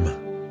harm.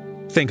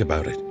 Think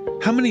about it.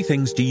 How many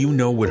things do you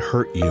know would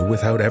hurt you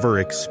without ever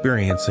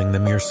experiencing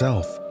them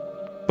yourself?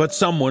 But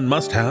someone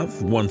must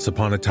have, once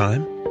upon a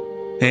time.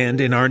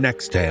 And in our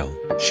next tale,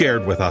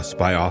 shared with us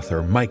by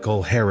author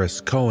Michael Harris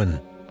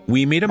Cohen,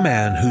 we meet a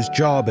man whose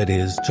job it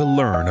is to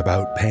learn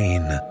about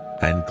pain,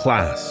 and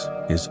class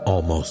is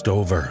almost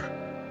over.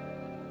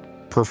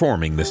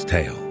 Performing this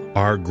tale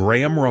are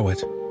Graham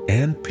Rowett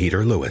and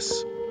Peter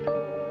Lewis.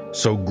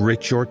 So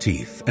grit your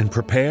teeth and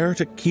prepare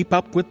to keep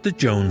up with the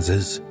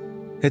Joneses.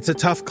 It's a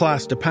tough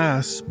class to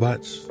pass,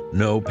 but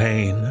no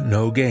pain,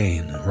 no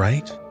gain,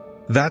 right?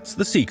 That's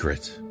the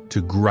secret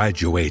to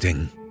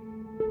graduating.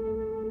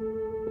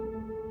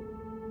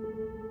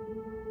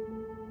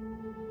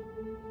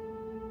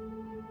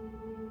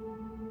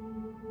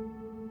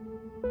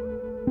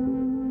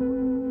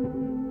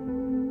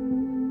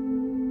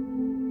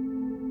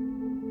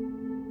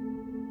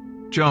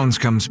 Jones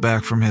comes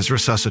back from his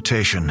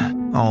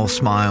resuscitation, all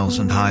smiles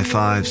and high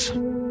fives.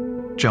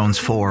 Jones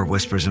 4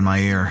 whispers in my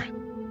ear,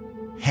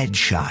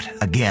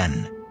 "Headshot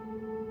again."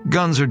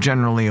 Guns are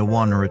generally a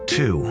 1 or a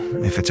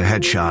 2 if it's a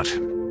headshot.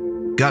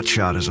 Gut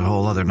shot is a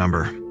whole other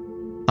number.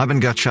 I've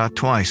been gut shot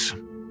twice,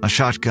 a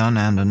shotgun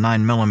and a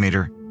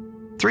 9mm,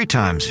 3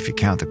 times if you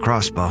count the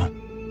crossbow.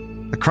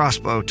 The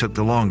crossbow took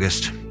the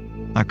longest.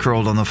 I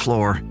curled on the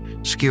floor,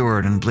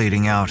 skewered and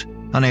bleeding out,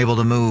 unable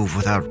to move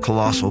without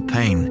colossal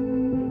pain.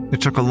 It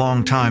took a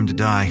long time to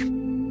die.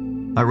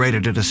 I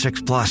rated it a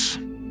 6+.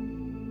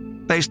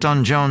 Based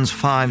on Jones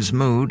 5's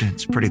mood,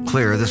 it's pretty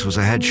clear this was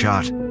a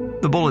headshot.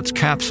 The bullet's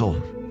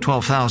capsule,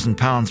 12,000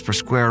 pounds per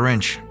square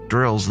inch,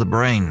 drills the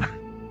brain.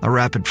 A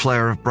rapid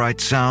flare of bright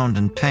sound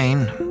and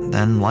pain,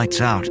 then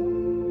lights out.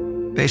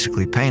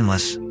 Basically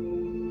painless.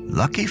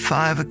 Lucky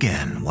 5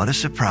 again, what a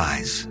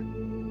surprise.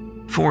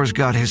 4's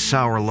got his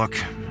sour look,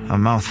 a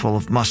mouthful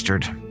of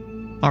mustard.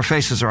 Our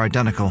faces are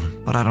identical,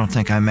 but I don't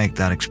think I make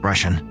that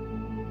expression.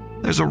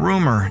 There's a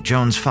rumor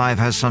Jones 5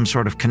 has some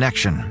sort of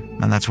connection,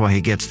 and that's why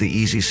he gets the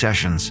easy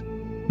sessions.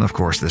 Of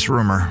course, this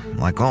rumor,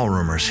 like all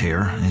rumors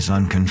here, is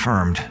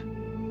unconfirmed.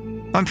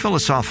 I'm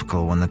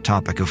philosophical when the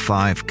topic of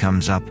 5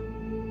 comes up.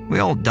 We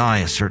all die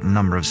a certain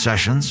number of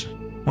sessions.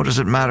 What does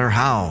it matter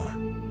how?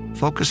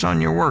 Focus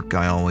on your work,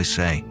 I always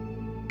say.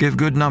 Give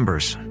good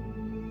numbers.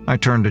 I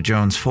turn to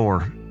Jones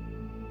 4.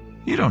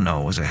 You don't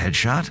know it was a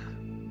headshot.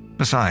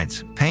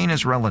 Besides, pain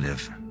is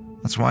relative.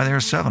 That's why there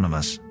are 7 of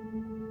us.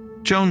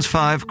 Jones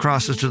 5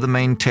 crosses to the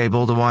main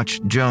table to watch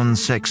Jones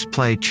 6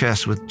 play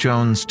chess with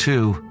Jones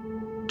 2.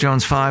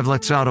 Jones 5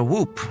 lets out a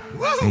whoop.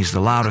 He's the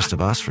loudest of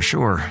us, for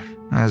sure,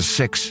 as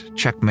 6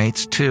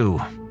 checkmates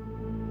 2.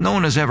 No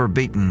one has ever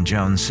beaten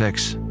Jones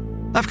 6.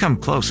 I've come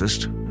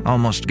closest,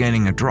 almost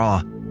gaining a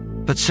draw,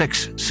 but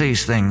 6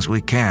 sees things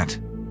we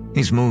can't.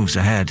 He's moves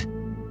ahead.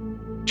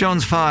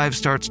 Jones 5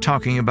 starts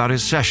talking about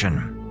his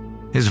session.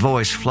 His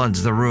voice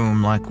floods the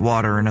room like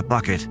water in a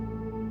bucket.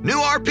 New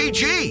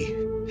RPG!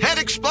 Head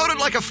exploded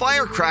like a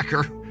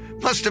firecracker.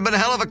 Must have been a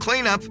hell of a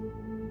cleanup.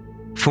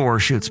 4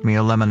 shoots me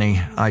a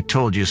lemony "I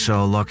told you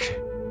so" look.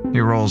 He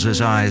rolls his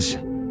eyes.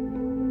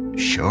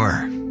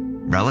 Sure.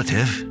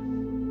 Relative.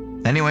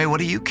 Anyway, what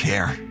do you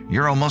care?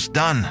 You're almost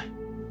done.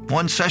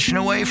 1 session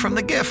away from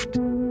the gift.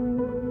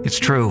 It's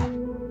true.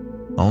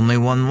 Only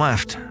 1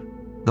 left.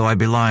 Though I'd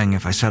be lying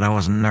if I said I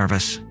wasn't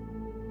nervous.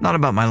 Not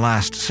about my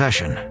last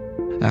session.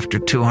 After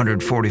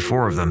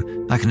 244 of them,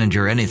 I can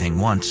endure anything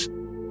once.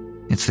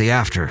 It's the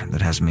after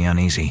that has me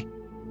uneasy.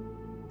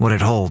 What it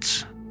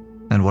holds,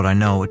 and what I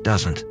know it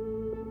doesn't.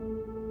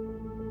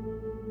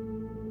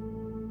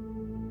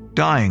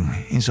 Dying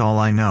is all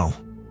I know.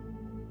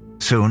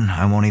 Soon,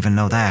 I won't even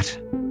know that.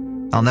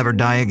 I'll never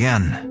die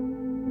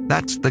again.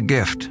 That's the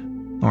gift,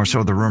 or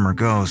so the rumor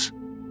goes.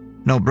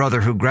 No brother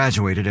who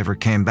graduated ever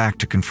came back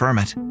to confirm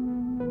it.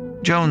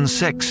 Jones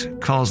 6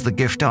 calls the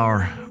gift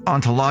our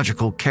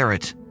ontological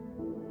carrot.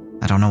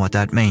 I don't know what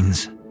that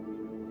means.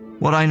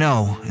 What I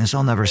know is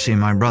I'll never see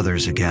my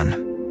brothers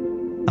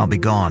again. I'll be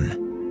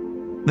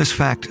gone. This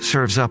fact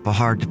serves up a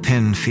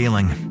hard-to-pin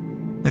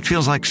feeling. It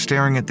feels like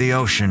staring at the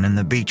ocean in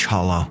the beach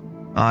hollow,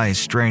 eyes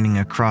straining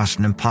across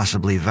an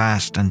impossibly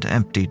vast and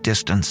empty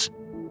distance.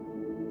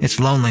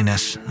 It's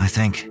loneliness, I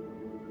think.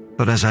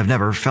 But as I've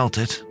never felt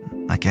it,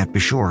 I can't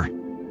be sure.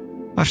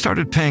 I've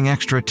started paying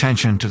extra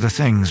attention to the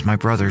things my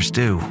brothers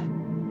do.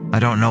 I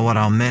don't know what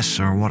I'll miss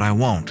or what I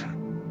won't,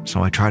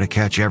 so I try to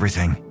catch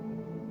everything.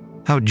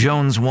 How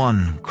Jones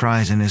 1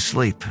 cries in his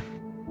sleep,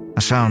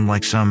 a sound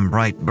like some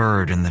bright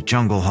bird in the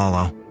jungle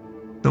hollow.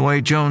 The way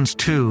Jones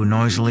 2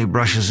 noisily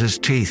brushes his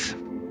teeth,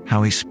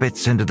 how he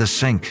spits into the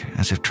sink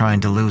as if trying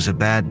to lose a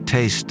bad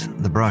taste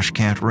the brush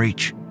can't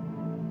reach.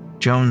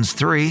 Jones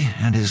 3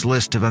 and his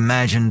list of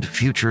imagined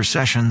future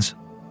sessions.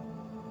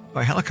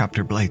 By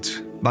helicopter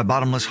blades, by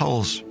bottomless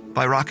holes,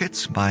 by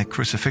rockets, by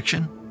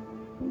crucifixion.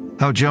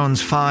 How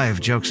Jones 5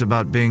 jokes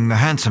about being the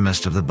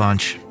handsomest of the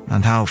bunch,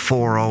 and how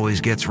 4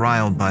 always gets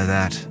riled by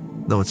that,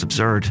 though it's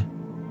absurd.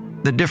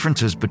 The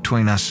differences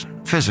between us,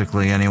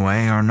 physically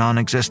anyway, are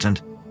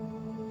non-existent.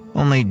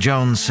 Only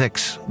Jones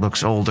 6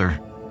 looks older,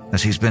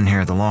 as he's been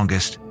here the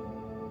longest.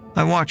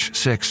 I watch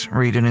 6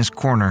 read in his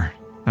corner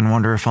and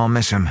wonder if I'll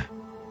miss him.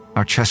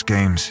 Our chess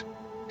games,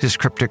 his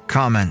cryptic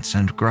comments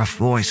and gruff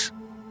voice.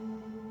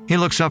 He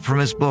looks up from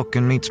his book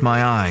and meets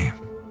my eye,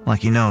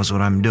 like he knows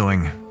what I'm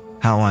doing,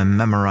 how I'm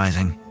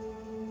memorizing.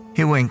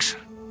 He winks,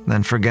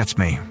 then forgets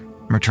me,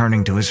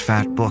 returning to his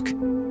fat book.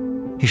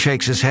 He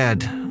shakes his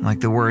head, like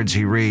the words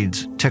he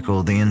reads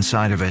tickle the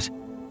inside of it.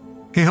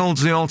 He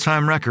holds the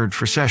all-time record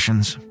for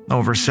sessions,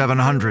 over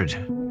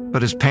 700,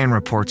 but his pain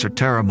reports are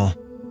terrible.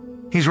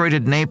 He's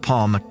rated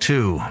napalm a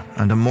 2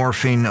 and a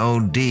morphine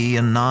OD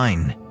a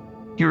 9.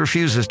 He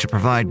refuses to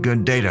provide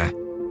good data.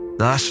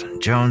 Thus,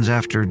 Jones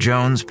after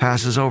Jones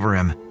passes over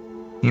him.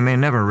 He may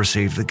never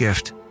receive the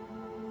gift.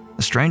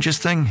 The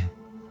strangest thing?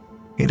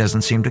 He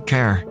doesn't seem to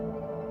care.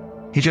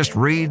 He just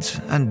reads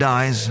and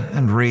dies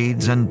and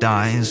reads and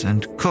dies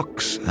and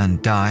cooks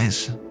and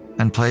dies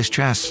and plays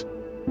chess.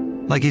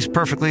 Like he's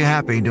perfectly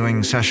happy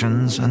doing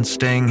sessions and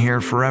staying here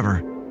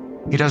forever.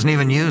 He doesn't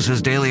even use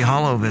his daily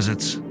holo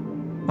visits.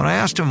 When I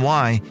asked him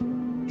why,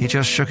 he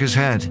just shook his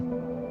head.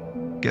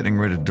 Getting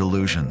rid of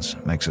delusions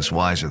makes us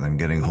wiser than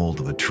getting hold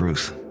of the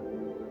truth.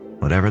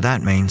 Whatever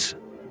that means.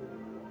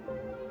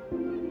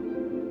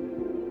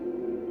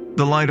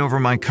 The light over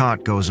my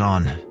cot goes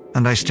on,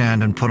 and I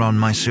stand and put on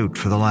my suit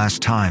for the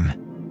last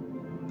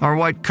time. Our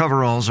white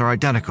coveralls are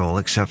identical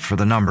except for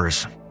the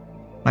numbers.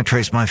 I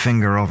trace my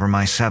finger over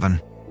my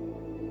 7.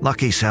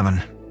 Lucky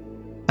 7.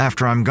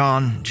 After I'm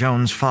gone,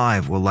 Jones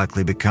 5 will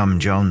likely become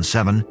Jones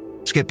 7,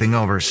 skipping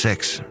over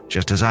 6,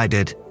 just as I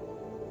did.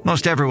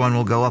 Most everyone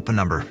will go up a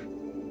number,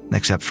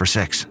 except for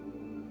 6.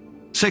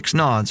 6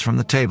 nods from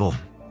the table.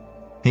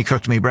 He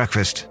cooked me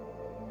breakfast.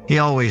 He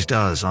always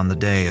does on the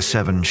day of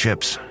 7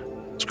 ships.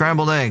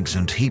 Scrambled eggs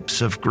and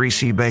heaps of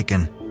greasy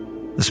bacon.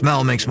 The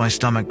smell makes my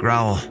stomach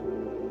growl.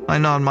 I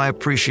nod my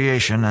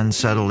appreciation and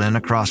settle in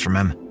across from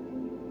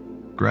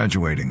him.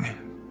 Graduating.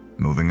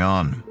 Moving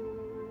on.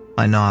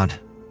 I nod,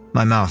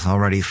 my mouth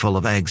already full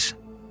of eggs.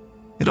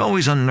 It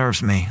always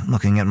unnerves me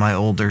looking at my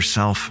older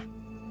self.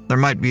 There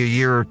might be a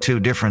year or 2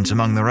 difference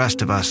among the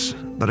rest of us,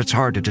 but it's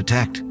hard to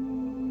detect.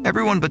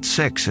 Everyone but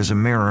 6 is a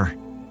mirror.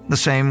 The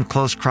same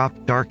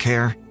close-cropped dark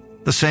hair,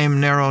 the same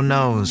narrow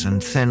nose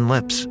and thin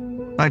lips,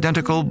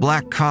 identical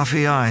black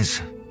coffee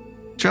eyes.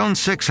 Jones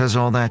 6 has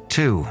all that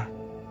too,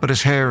 but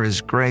his hair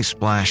is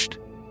gray-splashed.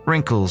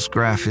 Wrinkles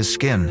graph his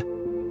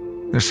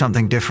skin. There's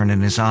something different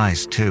in his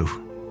eyes too.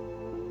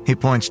 He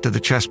points to the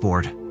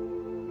chessboard.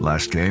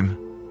 Last game?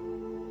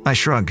 I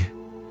shrug.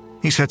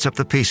 He sets up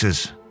the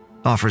pieces,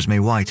 offers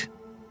me white.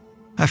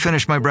 I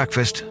finish my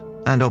breakfast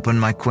and open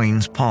my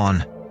queen's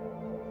pawn.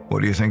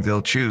 What do you think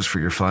they'll choose for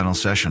your final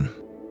session?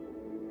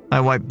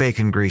 I wipe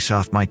bacon grease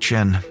off my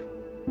chin.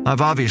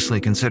 I've obviously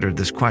considered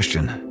this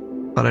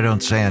question, but I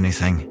don't say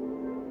anything.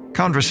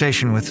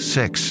 Conversation with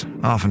 6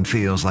 often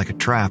feels like a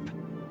trap,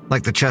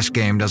 like the chess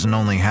game doesn't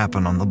only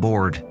happen on the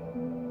board.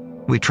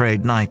 We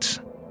trade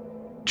knights.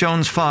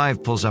 Jones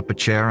 5 pulls up a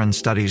chair and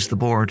studies the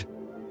board.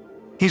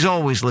 He's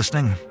always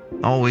listening,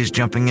 always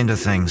jumping into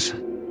things,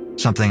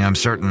 something I'm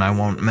certain I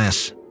won't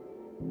miss.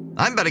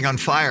 I'm betting on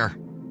fire.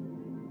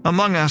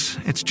 Among us,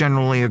 it's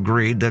generally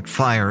agreed that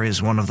fire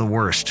is one of the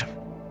worst.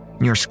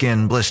 Your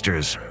skin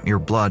blisters, your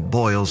blood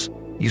boils,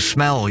 you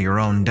smell your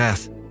own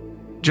death.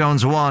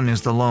 Jones 1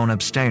 is the lone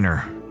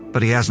abstainer,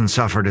 but he hasn't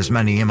suffered as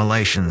many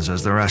immolations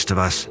as the rest of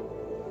us.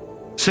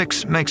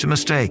 6 makes a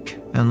mistake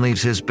and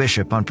leaves his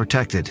bishop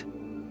unprotected.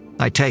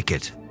 I take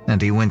it,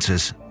 and he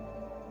winces.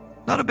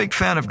 Not a big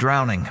fan of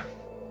drowning.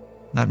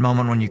 That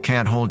moment when you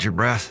can't hold your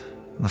breath,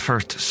 the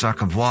first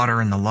suck of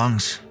water in the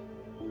lungs.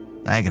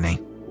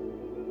 Agony.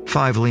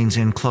 5 leans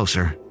in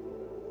closer.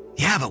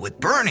 Yeah, but with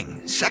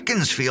burning,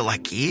 seconds feel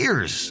like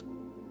years.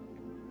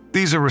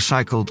 These are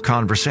recycled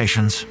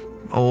conversations,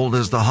 old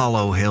as the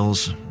hollow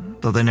hills,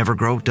 though they never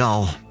grow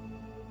dull.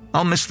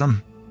 I'll miss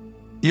them.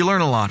 You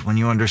learn a lot when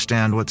you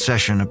understand what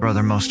session a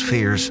brother most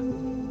fears.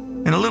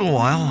 In a little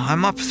while,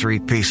 I'm up 3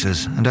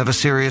 pieces and have a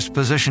serious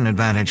position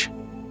advantage.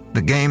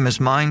 The game is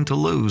mine to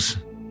lose.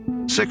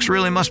 6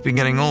 really must be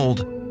getting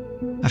old.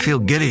 I feel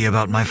giddy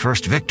about my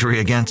first victory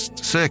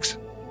against 6.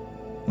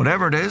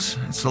 Whatever it is,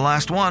 it's the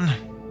last one.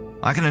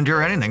 I can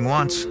endure anything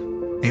once,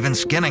 even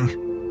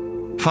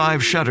skinning.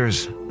 5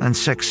 shudders and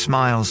 6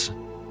 smiles.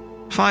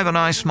 5 and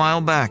I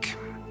smile back.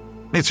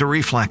 It's a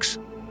reflex.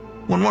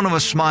 When one of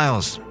us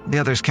smiles, the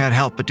others can't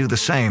help but do the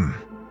same,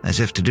 as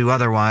if to do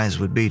otherwise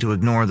would be to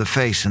ignore the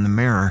face in the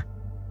mirror.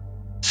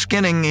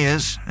 Skinning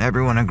is,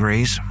 everyone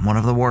agrees, one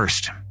of the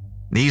worst.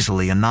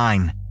 Easily a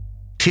 9.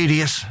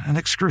 Tedious and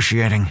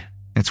excruciating,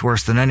 It's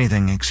worse than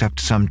anything except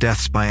some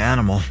deaths by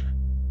animal.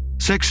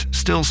 6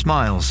 still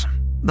smiles,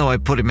 though I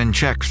put him in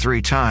check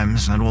 3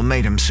 times and will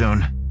mate him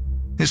soon.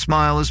 His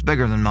smile is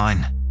bigger than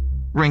mine.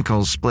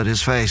 Wrinkles split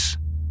his face.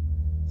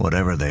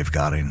 Whatever they've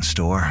got in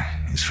store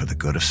is for the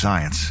good of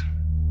science.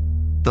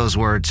 Those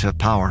words have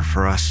power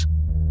for us.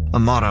 A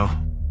motto,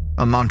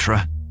 a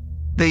mantra.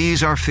 They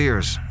ease our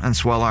fears and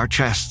swell our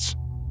chests.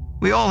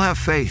 We all have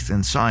faith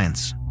in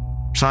science.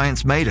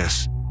 Science made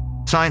us.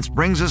 Science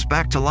brings us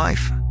back to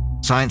life.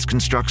 Science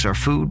constructs our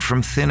food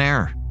from thin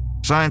air.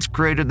 Science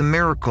created the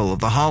miracle of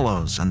the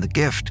hollows and the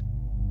gift.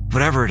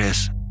 Whatever it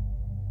is.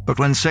 But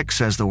when 6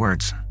 says the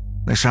words,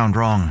 they sound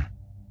wrong.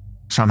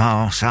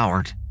 Somehow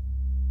soured.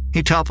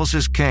 He topples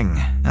his king,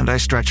 and I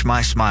stretch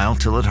my smile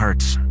till it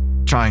hurts,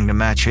 trying to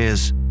match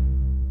his.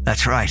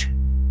 That's right.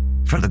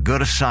 For the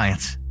good of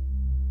science.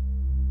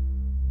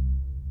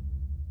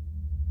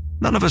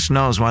 None of us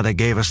knows why they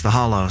gave us the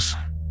hollows.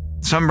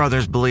 Some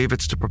brothers believe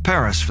it's to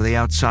prepare us for the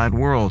outside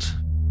world.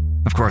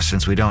 Of course,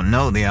 since we don't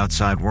know the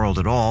outside world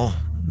at all,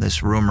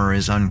 this rumor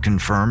is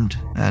unconfirmed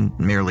and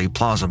merely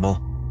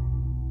plausible.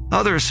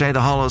 Others say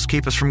the hollows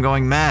keep us from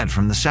going mad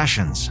from the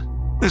sessions.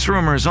 This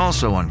rumor is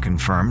also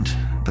unconfirmed,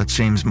 but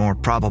seems more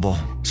probable,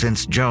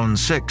 since Jones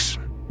 6,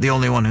 the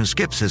only one who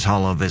skips his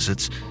hollow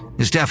visits,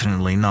 is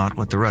definitely not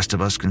what the rest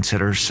of us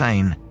consider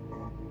sane.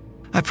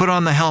 I put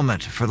on the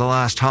helmet for the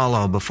last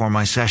hollow before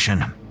my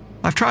session.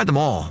 I've tried them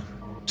all.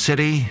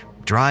 City,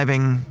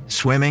 driving,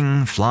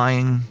 swimming,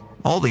 flying,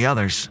 all the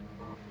others.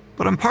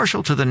 But I'm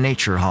partial to the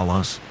nature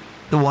hollows,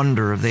 the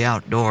wonder of the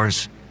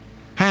outdoors.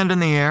 Hand in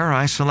the air,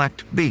 I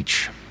select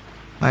beach.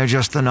 I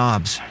adjust the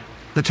knobs.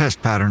 The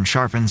test pattern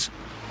sharpens.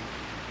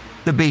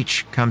 The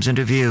beach comes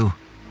into view.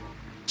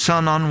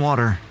 Sun on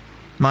water.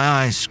 My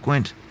eyes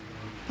squint.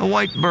 A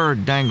white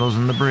bird dangles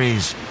in the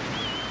breeze.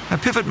 I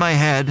pivot my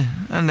head,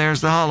 and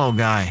there's the hollow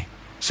guy.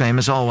 Same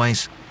as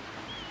always.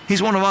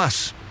 He's one of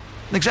us.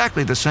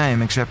 Exactly the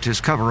same, except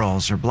his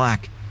coveralls are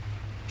black.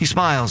 He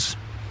smiles.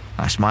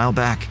 I smile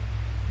back.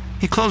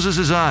 He closes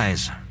his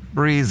eyes,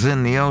 breathes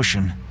in the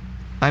ocean.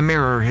 I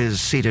mirror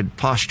his seated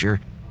posture,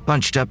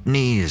 bunched up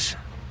knees,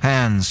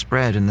 hands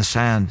spread in the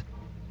sand.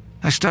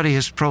 I study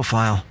his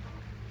profile.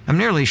 I'm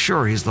nearly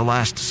sure he's the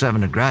last 7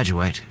 to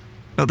graduate,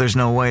 though there's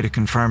no way to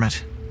confirm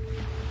it.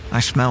 I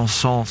smell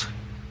salt.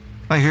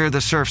 I hear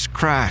the surf's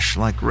crash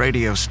like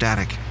radio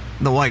static,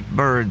 the white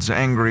bird's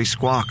angry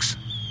squawks.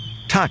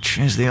 Touch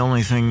is the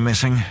only thing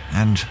missing,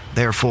 and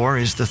therefore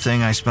is the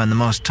thing I spend the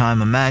most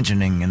time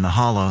imagining in the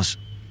hollows.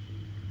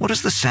 What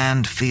does the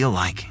sand feel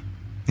like?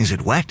 Is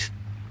it wet?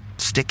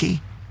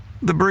 Sticky?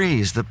 The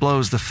breeze that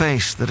blows the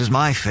face that is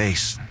my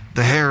face,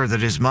 the hair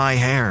that is my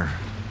hair.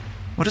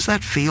 What does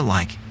that feel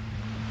like?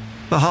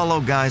 The hollow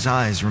guy's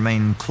eyes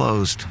remain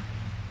closed.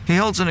 He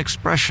holds an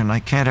expression I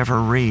can't ever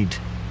read.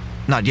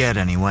 Not yet,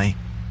 anyway.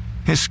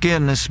 His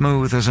skin is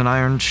smooth as an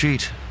ironed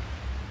sheet.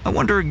 I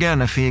wonder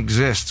again if he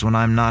exists when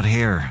I'm not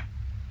here.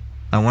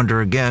 I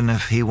wonder again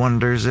if he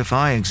wonders if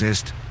I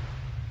exist.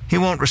 He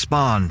won't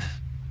respond,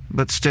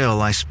 but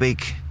still I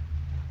speak.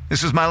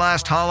 This is my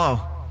last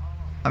hollow.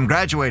 I'm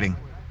graduating.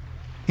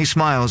 He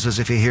smiles as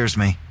if he hears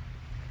me.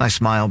 I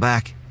smile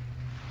back.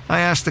 I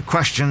ask the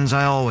questions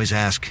I always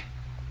ask.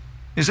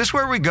 Is this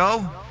where we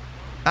go?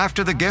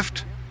 After the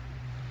gift?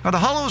 Are the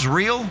hollows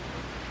real?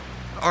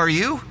 Are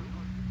you?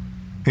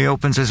 He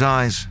opens his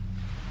eyes.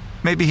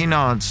 Maybe he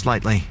nods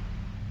slightly.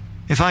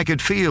 If I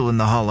could feel in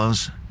the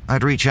hollows,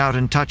 I'd reach out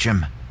and touch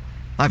him.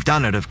 I've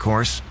done it, of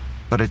course,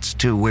 but it's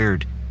too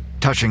weird,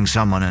 touching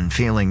someone and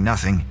feeling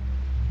nothing.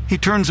 He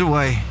turns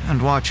away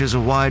and watches a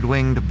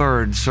wide-winged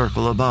bird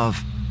circle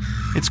above.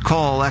 Its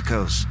call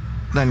echoes,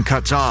 then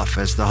cuts off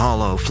as the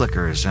hollow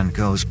flickers and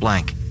goes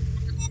blank.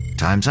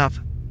 Time's up.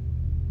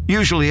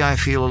 Usually I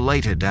feel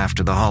elated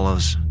after the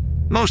hollows.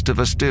 Most of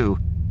us do,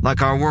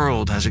 like our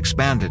world has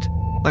expanded,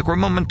 like we're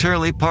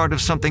momentarily part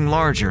of something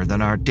larger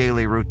than our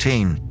daily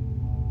routine.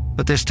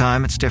 But this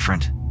time it's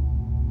different.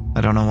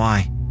 I don't know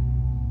why.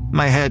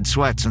 My head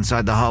sweats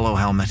inside the hollow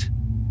helmet.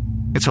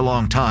 It's a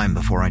long time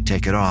before I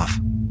take it off.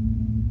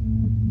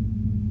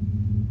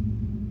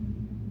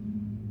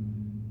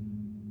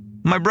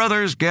 My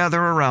brothers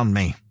gather around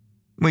me.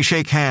 We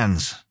shake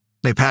hands.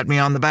 They pat me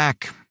on the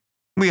back.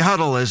 We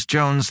huddle as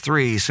Jones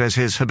 3 says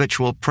his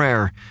habitual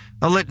prayer,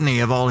 a litany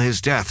of all his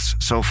deaths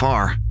so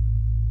far.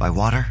 By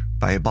water,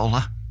 by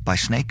Ebola, by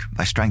snake,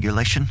 by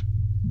strangulation.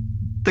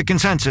 The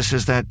consensus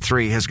is that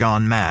 3 has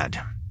gone mad.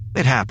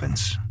 It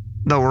happens,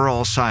 though we're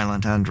all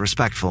silent and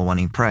respectful when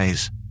he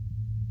prays.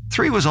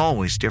 3 was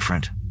always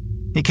different.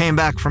 He came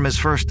back from his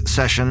first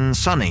session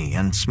sunny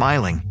and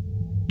smiling.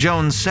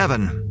 Jones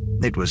 7,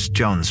 it was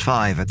Jones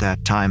 5 at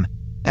that time,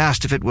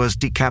 asked if it was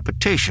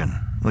decapitation,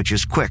 which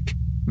is quick,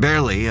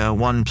 barely a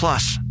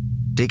 1+.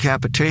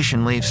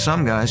 Decapitation leaves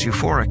some guys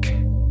euphoric.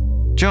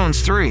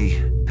 Jones 3,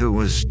 who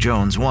was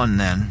Jones 1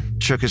 then,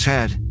 shook his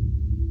head.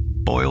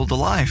 Boiled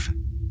alive.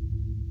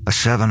 A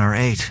 7 or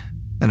 8,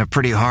 and a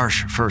pretty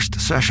harsh first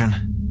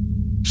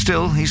session.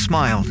 Still, he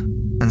smiled,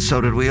 and so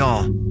did we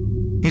all.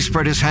 He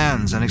spread his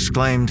hands and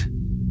exclaimed,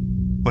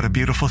 "What a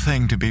beautiful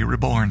thing to be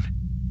reborn.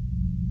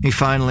 He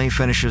finally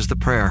finishes the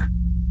prayer.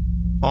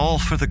 All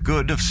for the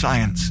good of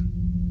science.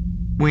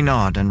 We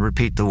nod and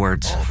repeat the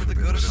words. All for the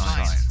good of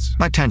science.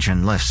 My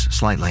tension lifts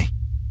slightly.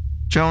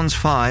 Jones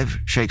 5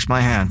 shakes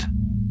my hand.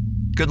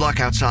 Good luck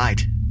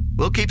outside.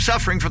 We'll keep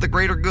suffering for the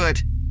greater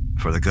good.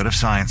 For the good of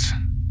science.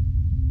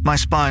 My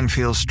spine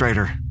feels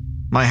straighter.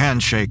 My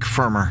handshake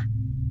firmer.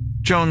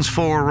 Jones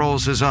 4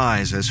 rolls his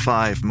eyes as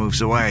 5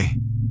 moves away.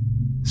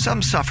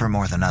 Some suffer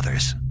more than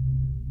others.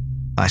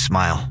 I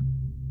smile.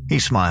 He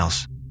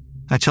smiles.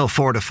 I tell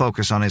 4 to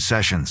focus on his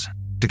sessions,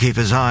 to keep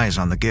his eyes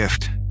on the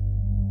gift.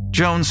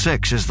 Jones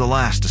 6 is the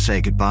last to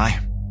say goodbye.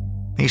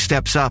 He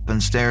steps up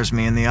and stares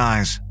me in the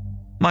eyes.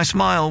 My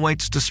smile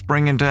waits to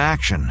spring into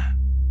action,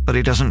 but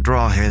he doesn't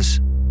draw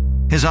his.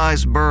 His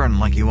eyes burn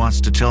like he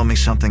wants to tell me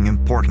something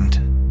important,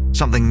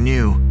 something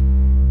new.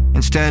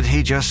 Instead,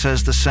 he just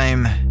says the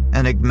same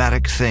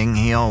enigmatic thing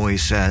he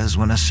always says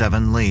when a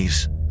 7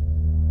 leaves.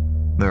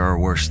 There are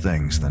worse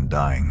things than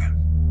dying.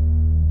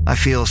 I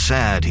feel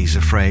sad he's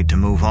afraid to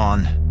move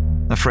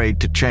on, afraid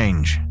to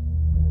change.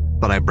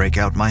 But I break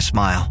out my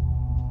smile.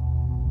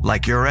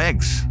 Like your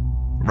eggs,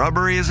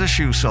 rubbery as a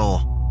shoe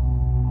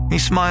sole. He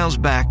smiles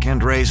back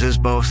and raises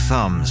both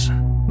thumbs,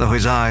 though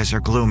his eyes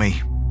are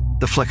gloomy,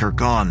 the flicker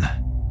gone,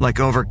 like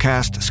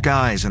overcast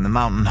skies in the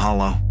mountain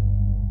hollow.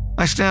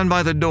 I stand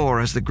by the door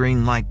as the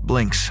green light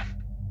blinks.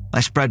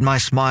 I spread my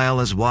smile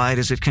as wide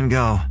as it can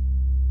go.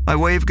 I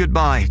wave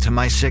goodbye to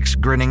my 6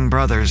 grinning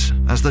brothers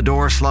as the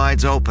door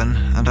slides open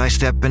and I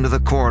step into the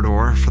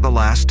corridor for the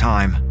last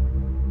time.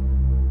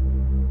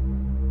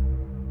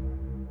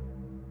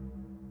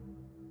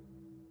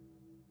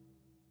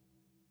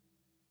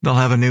 They'll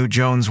have a new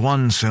Jones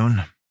 1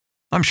 soon.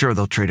 I'm sure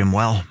they'll treat him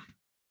well.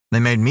 They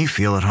made me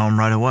feel at home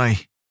right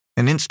away,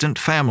 an instant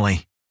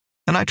family,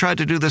 and I tried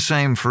to do the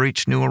same for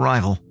each new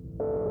arrival.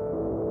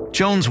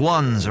 Jones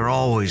 1s are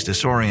always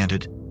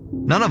disoriented.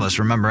 None of us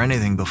remember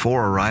anything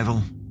before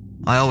arrival.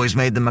 I always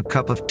made them a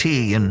cup of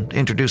tea and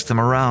introduced them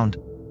around.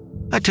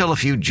 I'd tell a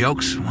few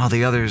jokes while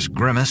the others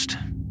grimaced.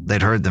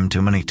 They'd heard them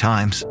too many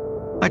times.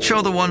 I'd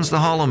show the ones the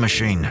holo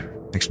machine,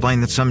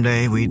 explain that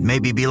someday we'd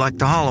maybe be like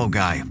the holo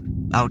guy,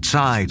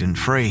 outside and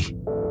free.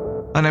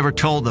 I never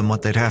told them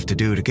what they'd have to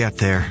do to get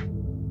there.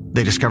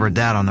 They discovered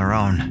that on their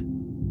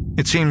own.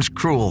 It seems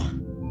cruel,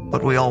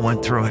 but we all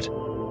went through it.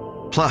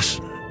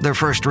 Plus, their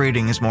first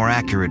reading is more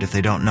accurate if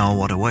they don't know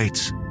what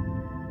awaits.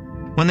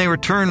 When they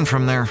return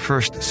from their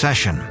first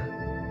session,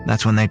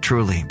 that's when they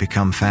truly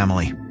become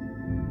family.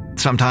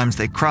 Sometimes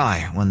they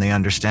cry when they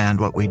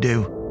understand what we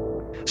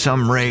do.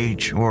 Some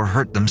rage or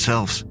hurt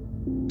themselves.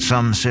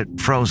 Some sit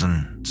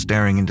frozen,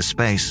 staring into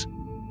space.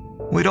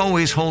 We'd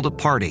always hold a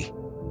party.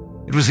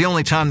 It was the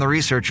only time the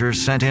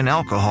researchers sent in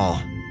alcohol,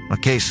 a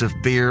case of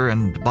beer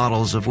and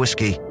bottles of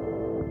whiskey.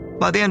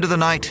 By the end of the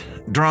night,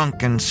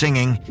 drunk and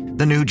singing,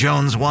 the new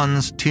Jones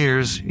 1's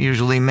tears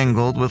usually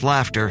mingled with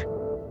laughter.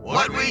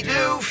 What we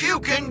do, few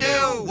can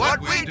do. What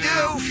we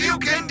do, few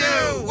can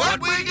do. What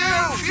we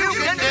do, few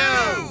can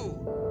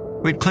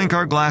do. We'd clink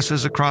our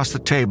glasses across the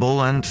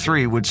table and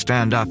 3 would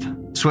stand up,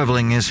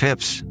 swiveling his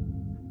hips.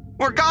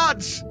 We're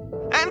gods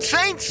and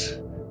saints.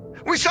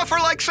 We suffer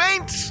like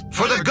saints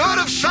for the good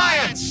of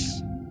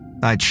science.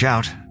 I'd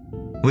shout.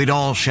 We'd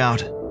all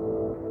shout.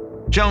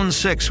 Jones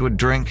 6 would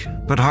drink,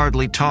 but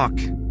hardly talk.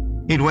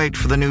 He'd wait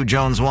for the new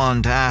Jones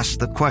 1 to ask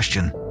the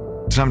question.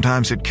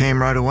 Sometimes it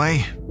came right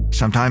away,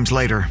 sometimes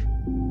later.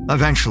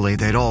 Eventually,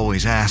 they'd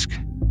always ask.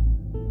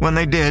 When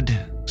they did,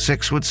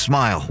 6 would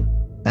smile,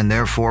 and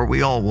therefore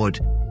we all would,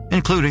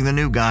 including the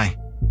new guy.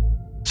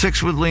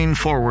 6 would lean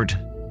forward,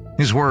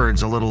 his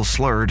words a little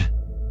slurred.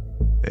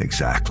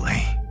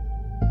 Exactly.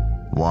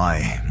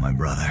 Why, my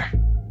brother?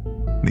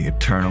 The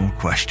eternal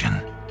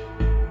question.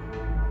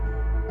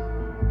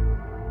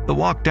 The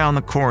walk down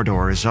the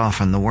corridor is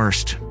often the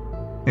worst.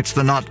 It's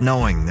the not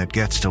knowing that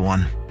gets to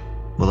one.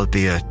 Will it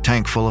be a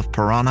tank full of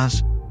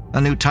piranhas?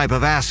 A new type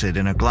of acid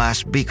in a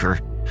glass beaker?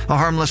 A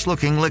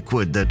harmless-looking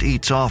liquid that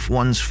eats off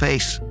one's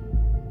face?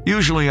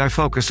 Usually I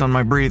focus on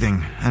my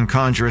breathing and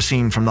conjure a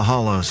scene from the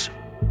hollows.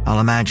 I'll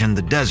imagine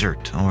the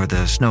desert or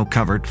the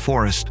snow-covered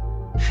forest.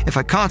 If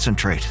I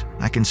concentrate,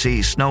 I can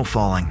see snow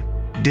falling,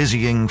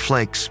 dizzying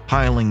flakes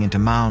piling into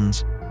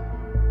mounds.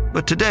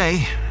 But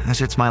today,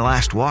 as it's my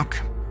last walk,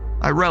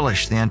 I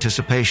relish the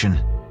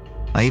anticipation.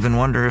 I even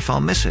wonder if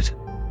I'll miss it.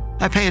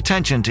 I pay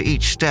attention to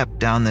each step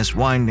down this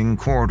winding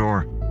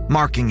corridor,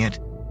 marking it.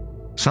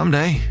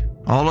 Someday,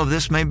 all of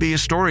this may be a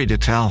story to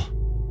tell,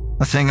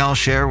 a thing I'll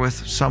share with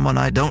someone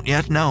I don't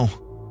yet know.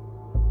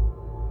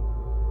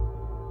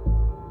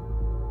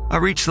 I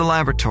reach the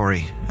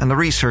laboratory, and the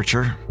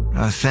researcher,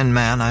 a thin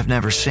man I've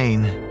never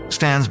seen,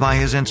 stands by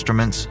his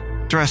instruments,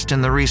 dressed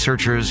in the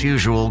researcher's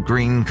usual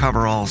green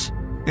coveralls.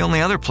 The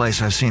only other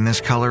place I've seen this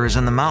color is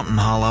in the mountain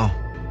hollow.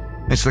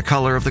 It's the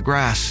color of the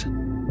grass.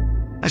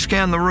 I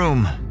scan the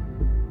room.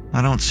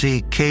 I don't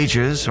see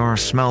cages or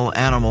smell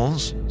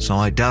animals, so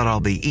I doubt I'll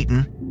be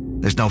eaten.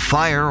 There's no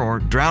fire or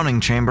drowning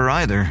chamber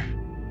either.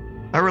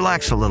 I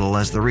relax a little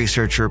as the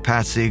researcher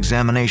pats the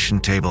examination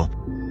table,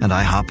 and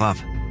I hop up.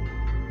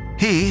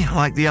 He,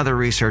 like the other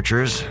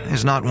researchers,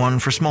 is not one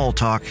for small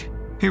talk.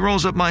 He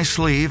rolls up my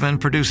sleeve and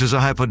produces a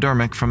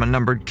hypodermic from a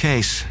numbered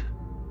case.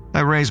 I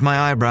raise my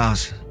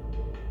eyebrows.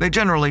 They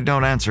generally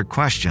don't answer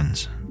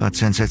questions, but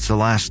since it's the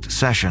last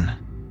session,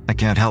 I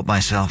can't help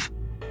myself.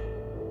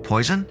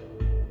 Poison?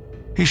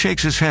 He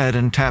shakes his head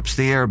and taps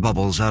the air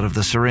bubbles out of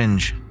the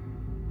syringe.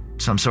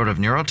 Some sort of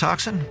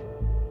neurotoxin?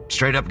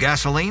 Straight up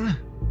gasoline?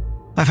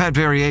 I've had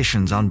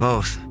variations on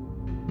both.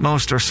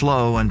 Most are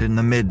slow and in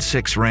the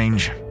mid-6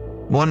 range.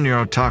 One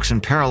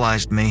neurotoxin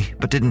paralyzed me,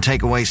 but didn't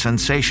take away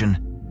sensation.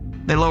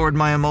 They lowered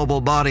my immobile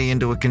body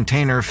into a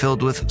container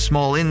filled with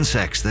small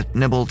insects that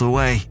nibbled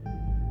away.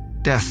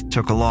 Death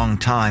took a long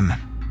time.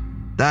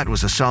 That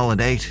was a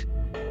solid 8.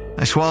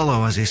 I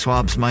swallow as he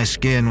swabs my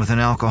skin with an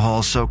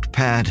alcohol-soaked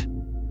pad.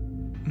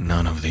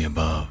 None of the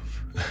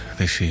above.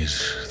 This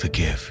is the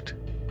gift.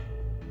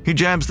 He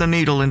jabs the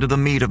needle into the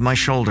meat of my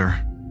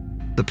shoulder.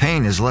 The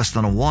pain is less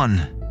than a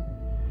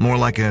 1. More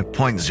like a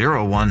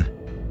 0.01.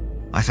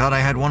 I thought I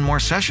had one more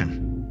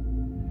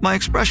session. My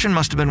expression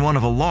must have been one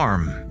of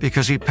alarm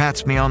because he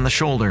pats me on the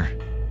shoulder,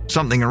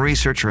 something a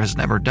researcher has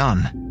never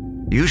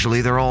done. Usually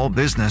they're all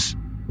business,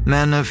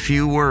 men of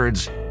few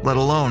words, let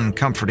alone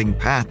comforting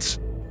pats.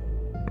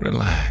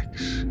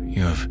 Relax.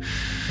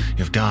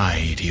 You've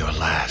died your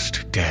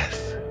last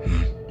death.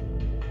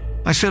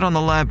 I sit on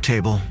the lab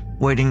table,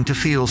 waiting to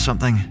feel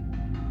something.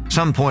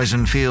 Some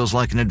poison feels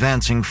like an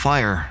advancing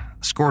fire,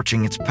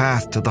 scorching its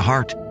path to the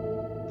heart.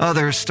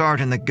 Others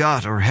start in the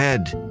gut or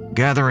head,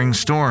 gathering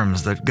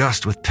storms that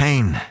gust with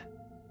pain.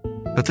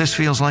 But this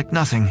feels like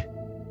nothing.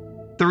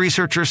 The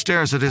researcher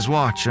stares at his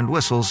watch and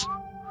whistles.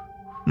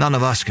 None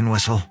of us can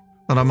whistle,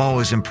 but I'm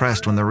always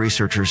impressed when the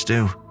researchers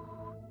do.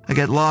 I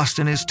get lost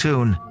in his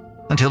tune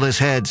until his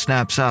head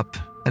snaps up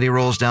and he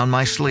rolls down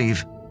my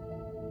sleeve.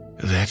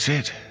 That's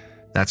it.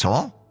 That's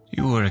all?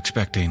 You were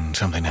expecting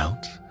something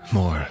else?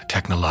 More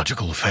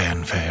technological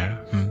fanfare,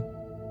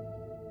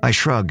 I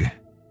shrug,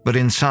 but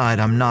inside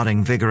I'm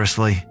nodding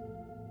vigorously.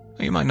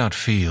 You might not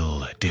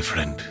feel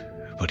different,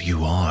 but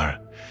you are.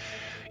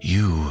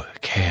 You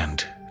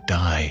can't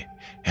die,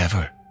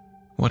 ever.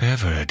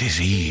 Whatever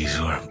disease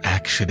or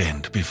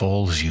accident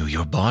befalls you,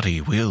 your body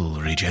will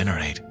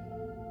regenerate.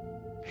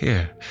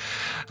 Here,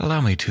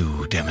 allow me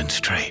to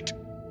demonstrate.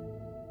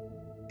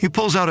 He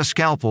pulls out a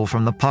scalpel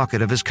from the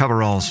pocket of his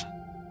coveralls.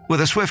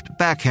 With a swift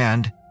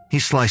backhand, he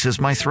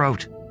slices my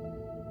throat.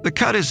 The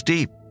cut is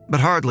deep, but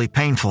hardly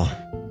painful.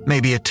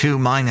 Maybe a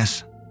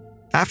 2-.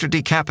 After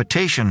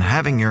decapitation,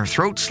 having your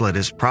throat slit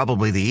is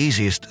probably the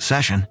easiest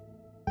session.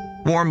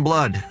 Warm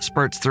blood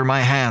spurts through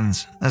my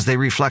hands as they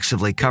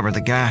reflexively cover the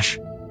gash.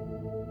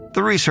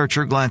 The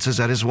researcher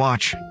glances at his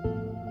watch.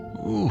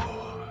 Ooh.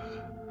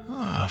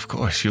 Of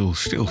course, you'll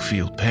still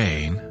feel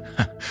pain,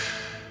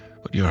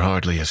 but you're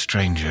hardly a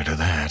stranger to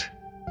that.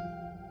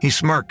 He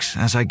smirks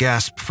as I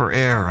gasp for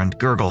air and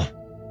gurgle.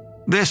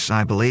 This,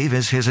 I believe,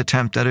 is his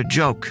attempt at a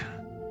joke,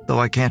 though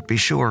I can't be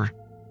sure.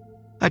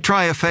 I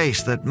try a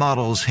face that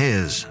models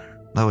his,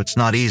 though it's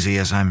not easy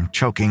as I'm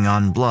choking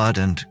on blood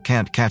and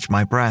can't catch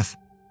my breath.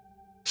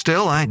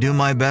 Still, I do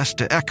my best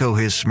to echo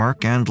his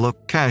smirk and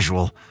look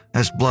casual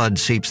as blood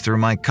seeps through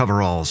my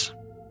coveralls,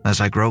 as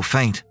I grow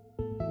faint.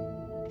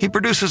 He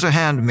produces a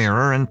hand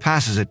mirror and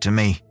passes it to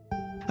me.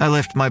 I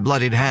lift my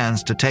bloodied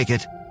hands to take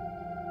it.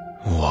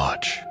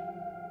 Watch.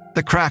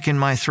 The crack in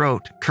my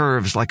throat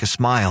curves like a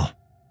smile.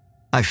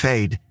 I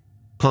fade,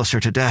 closer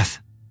to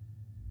death.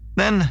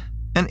 Then,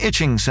 an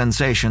itching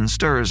sensation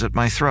stirs at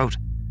my throat.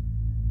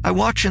 I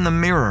watch in the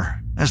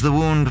mirror as the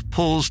wound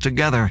pulls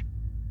together,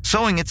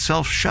 sewing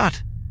itself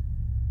shut.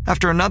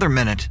 After another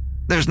minute,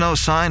 there's no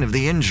sign of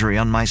the injury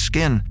on my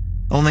skin,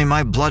 only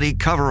my bloody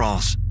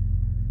coveralls.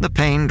 The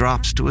pain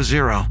drops to a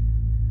 0.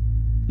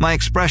 My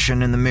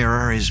expression in the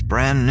mirror is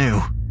brand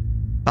new.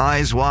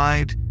 Eyes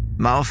wide,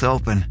 mouth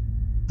open.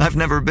 I've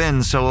never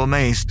been so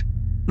amazed,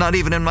 not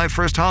even in my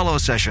first holo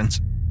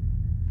sessions.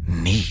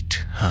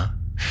 Neat, huh?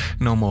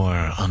 No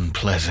more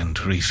unpleasant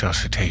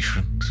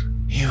resuscitations.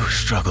 You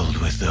struggled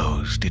with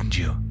those, didn't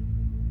you?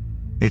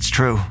 It's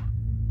true.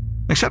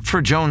 Except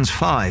for Jones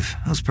 5,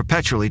 who's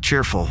perpetually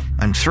cheerful,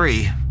 and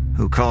 3,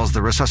 who calls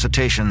the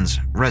resuscitations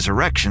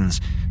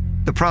resurrections,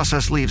 the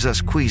process leaves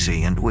us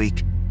queasy and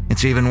weak.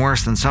 It's even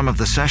worse than some of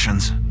the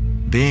sessions.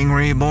 Being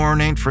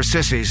reborn ain't for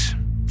sissies,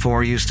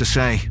 4 used to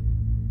say.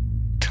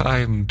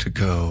 Time to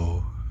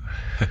go.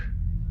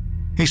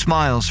 He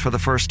smiles for the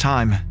first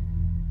time.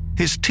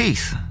 His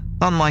teeth,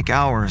 unlike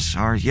ours,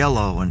 are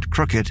yellow and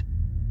crooked.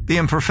 The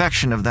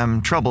imperfection of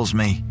them troubles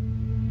me,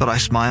 but I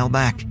smile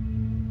back,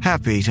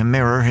 happy to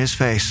mirror his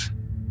face.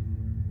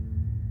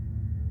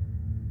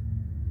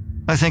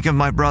 I think of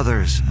my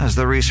brothers as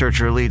the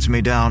researcher leads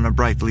me down a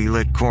brightly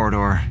lit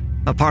corridor,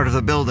 a part of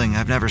the building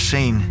I've never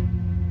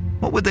seen.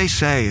 What would they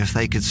say if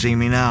they could see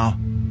me now?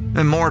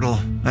 Immortal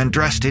and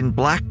dressed in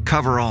black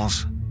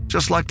coveralls,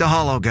 just like the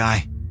holo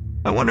guy.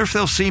 I wonder if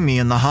they'll see me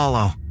in the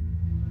holo.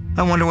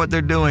 I wonder what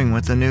they're doing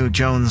with the new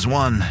Jones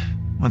 1,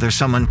 whether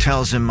someone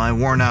tells him my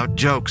worn-out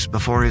jokes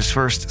before his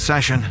first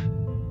session.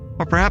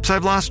 Or perhaps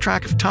I've lost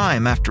track of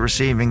time after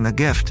receiving the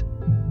gift.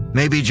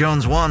 Maybe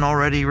Jones 1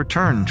 already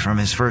returned from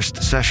his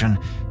first session,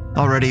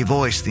 already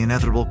voiced the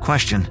inevitable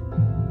question.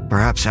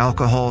 Perhaps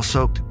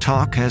alcohol-soaked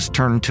talk has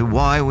turned to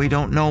why we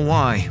don't know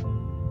why.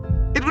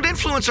 It would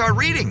influence our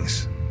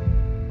readings.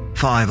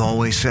 5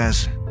 always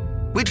says.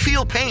 We'd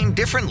feel pain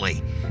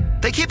differently.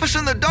 They keep us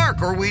in the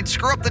dark or we'd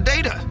screw up the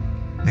data.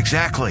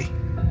 Exactly.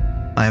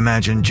 I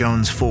imagine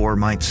Jones 4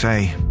 might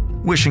say,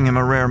 wishing him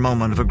a rare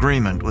moment of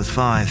agreement with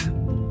 5.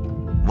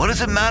 What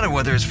does it matter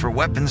whether it's for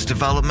weapons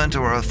development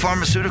or a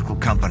pharmaceutical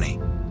company?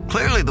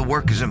 Clearly the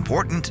work is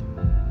important.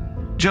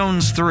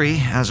 Jones 3,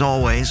 as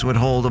always, would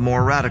hold a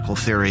more radical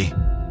theory.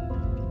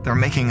 They're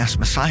making us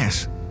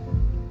messiahs.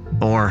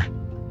 Or,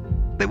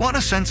 they want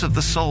a sense of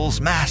the soul's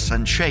mass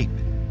and shape.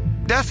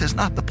 Death is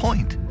not the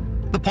point.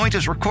 The point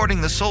is recording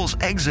the soul's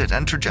exit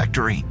and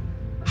trajectory.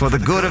 For the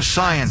good of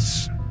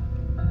science,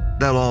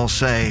 they'll all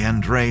say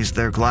and raise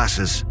their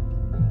glasses.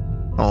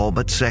 All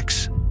but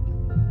 6.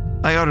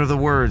 I utter the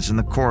words in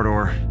the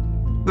corridor.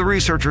 The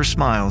researcher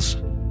smiles.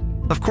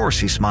 Of course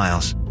he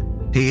smiles.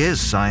 He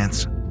is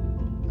science.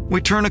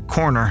 We turn a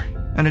corner,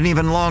 and an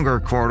even longer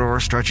corridor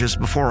stretches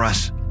before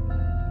us.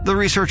 The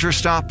researcher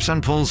stops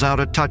and pulls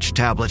out a touch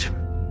tablet.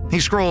 He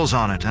scrolls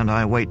on it, and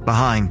I wait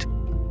behind.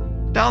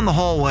 Down the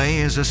hallway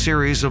is a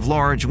series of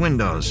large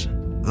windows,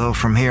 though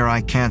from here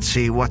I can't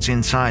see what's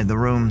inside the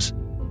rooms.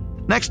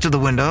 Next to the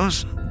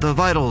windows, the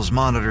vitals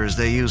monitors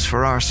they use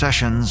for our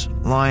sessions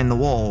line the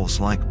walls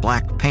like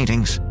black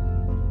paintings.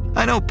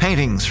 I know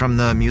paintings from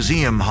the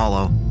museum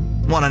hollow,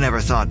 one I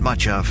never thought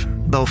much of,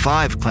 though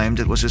 5 claimed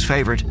it was his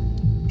favorite.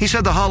 He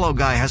said the hollow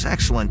guy has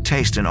excellent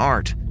taste in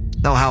art,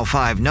 though how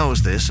 5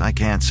 knows this I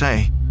can't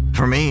say.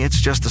 For me, it's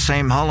just the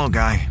same hollow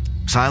guy,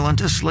 silent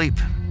as sleep.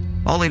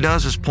 All he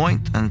does is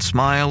point and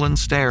smile and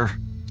stare.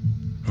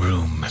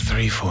 Room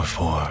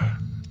 344.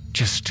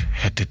 Just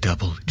had to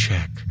double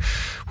check.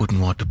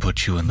 Wouldn't want to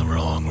put you in the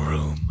wrong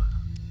room.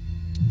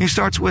 He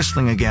starts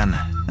whistling again,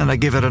 and I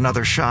give it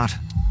another shot.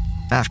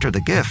 After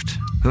the gift,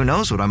 who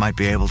knows what I might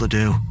be able to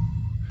do?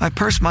 I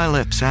purse my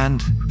lips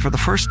and, for the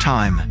first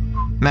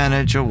time,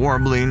 manage a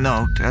warbly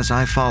note as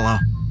I follow.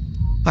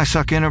 I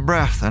suck in a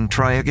breath and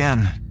try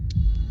again.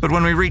 But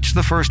when we reach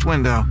the first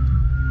window,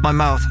 my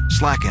mouth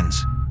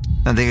slackens,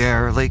 and the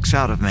air leaks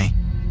out of me.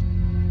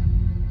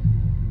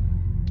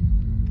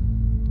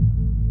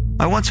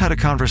 I once had a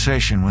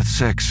conversation with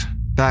 6,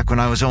 back when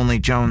I was only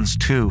Jones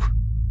 2.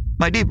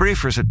 My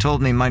debriefers had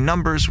told me my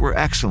numbers were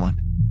excellent,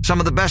 some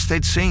of the best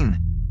they'd seen.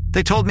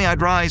 They told me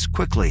I'd rise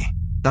quickly,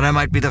 that I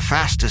might be the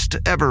fastest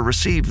to ever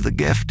receive the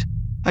gift.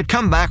 I'd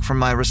come back from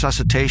my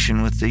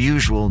resuscitation with the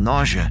usual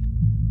nausea,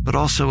 but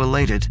also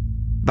elated,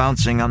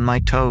 bouncing on my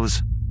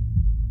toes.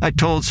 I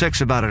told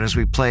 6 about it as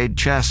we played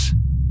chess.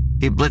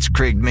 He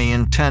blitzkrieged me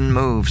in 10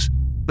 moves,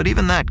 but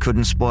even that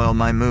couldn't spoil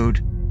my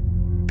mood.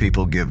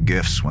 People give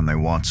gifts when they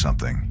want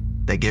something.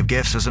 They give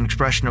gifts as an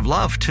expression of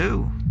love,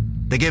 too.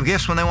 They give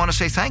gifts when they want to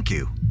say thank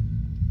you.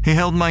 He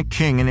held my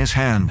king in his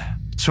hand,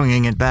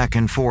 swinging it back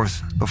and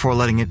forth before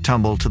letting it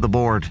tumble to the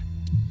board.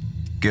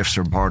 Gifts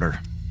are barter.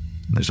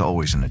 There's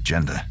always an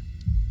agenda.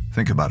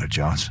 Think about it,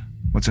 Jones.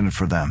 What's in it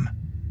for them?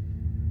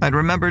 I'd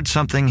remembered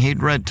something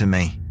he'd read to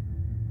me.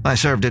 I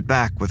served it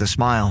back with a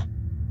smile.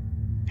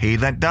 He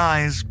that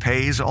dies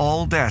pays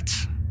all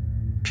debts.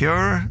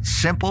 Pure,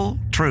 simple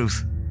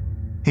truth.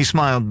 He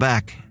smiled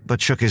back,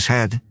 but shook his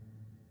head.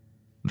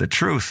 The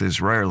truth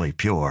is rarely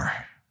pure,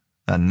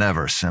 and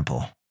never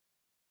simple.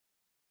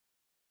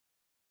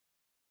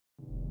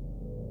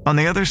 On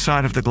the other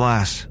side of the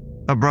glass,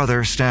 a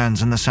brother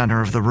stands in the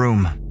center of the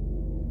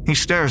room. He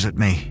stares at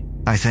me,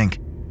 I think,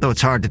 though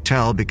it's hard to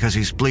tell because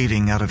he's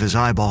bleeding out of his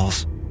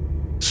eyeballs.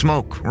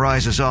 Smoke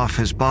rises off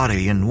his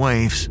body in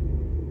waves.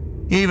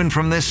 Even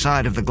from this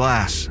side of the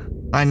glass,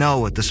 I know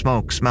what the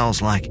smoke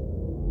smells like.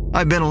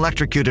 I've been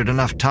electrocuted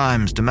enough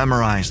times to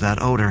memorize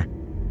that odor.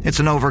 It's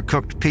an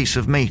overcooked piece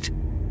of meat.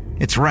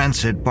 It's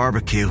rancid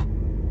barbecue.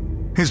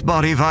 His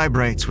body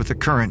vibrates with the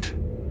current,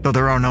 though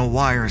there are no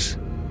wires.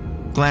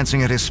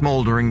 Glancing at his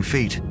smoldering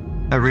feet,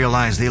 I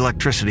realize the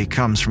electricity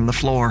comes from the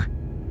floor.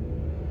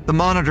 The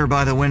monitor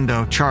by the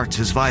window charts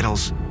his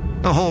vitals.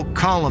 A whole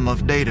column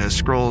of data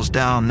scrolls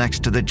down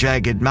next to the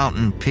jagged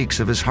mountain peaks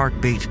of his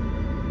heartbeat.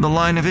 The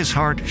line of his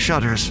heart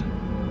shudders,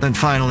 then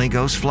finally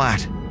goes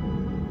flat.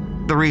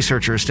 The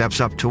researcher steps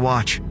up to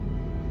watch.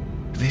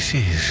 This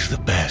is the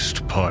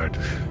best part.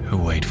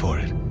 Wait for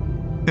it.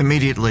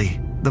 Immediately,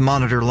 the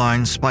monitor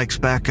line spikes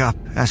back up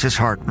as his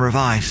heart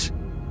revives.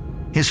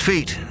 His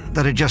feet,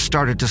 that had just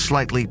started to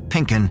slightly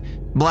pinken,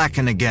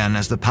 blacken again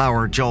as the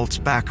power jolts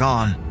back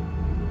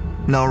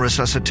on. No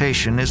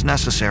resuscitation is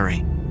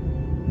necessary.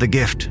 The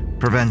gift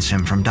prevents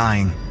him from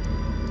dying.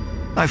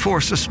 I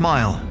force a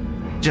smile,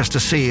 just to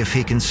see if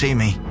he can see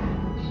me.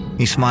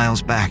 He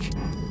smiles back.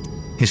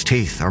 His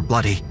teeth are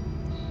bloody.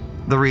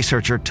 The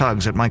researcher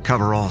tugs at my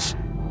coveralls.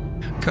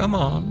 Come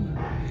on,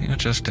 you're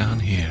just down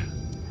here.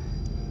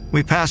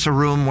 We pass a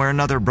room where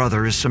another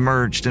brother is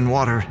submerged in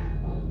water.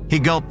 He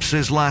gulps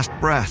his last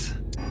breath,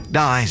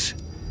 dies,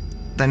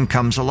 then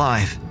comes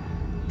alive.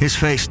 His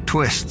face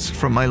twists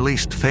from my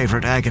least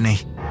favorite agony.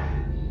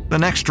 The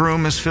next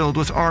room is filled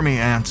with army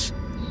ants.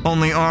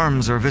 Only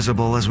arms are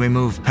visible as we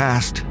move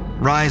past,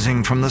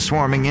 rising from the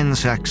swarming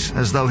insects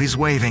as though he's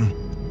waving.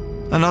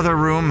 Another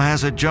room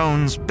has a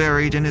Jones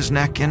buried in his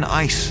neck in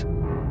ice.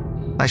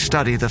 I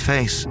study the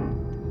face.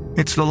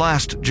 It's the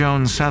last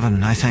Jones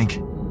 7, I think.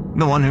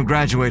 The one who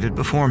graduated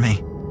before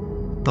me.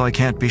 Though I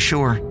can't be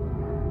sure.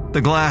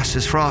 The glass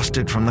is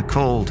frosted from the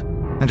cold,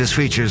 and his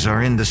features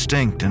are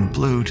indistinct and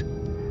blued.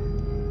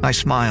 I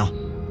smile.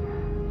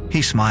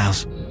 He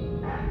smiles.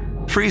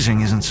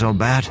 Freezing isn't so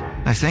bad,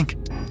 I think.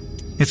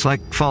 It's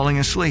like falling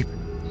asleep.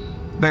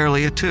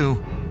 Barely a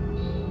 2.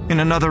 In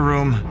another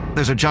room,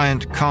 there's a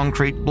giant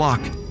concrete block.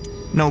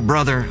 No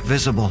brother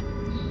visible,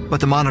 but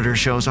the monitor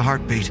shows a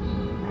heartbeat.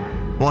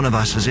 One of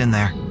us is in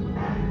there.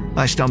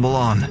 I stumble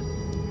on,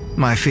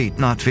 my feet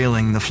not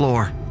feeling the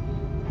floor,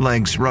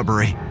 legs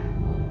rubbery.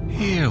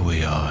 Here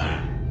we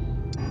are.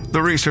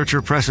 The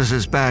researcher presses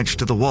his badge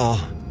to the wall,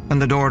 and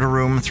the door to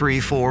room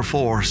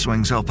 344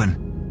 swings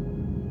open.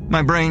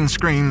 My brain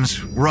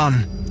screams,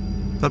 run,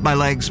 but my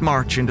legs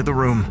march into the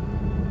room.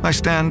 I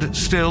stand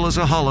still as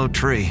a hollow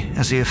tree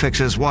as he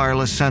affixes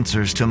wireless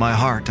sensors to my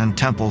heart and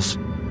temples.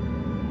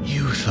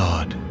 You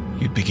thought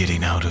you'd be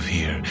getting out of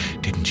here,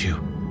 didn't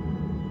you?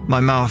 My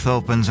mouth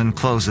opens and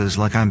closes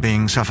like I'm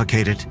being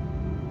suffocated.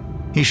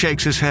 He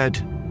shakes his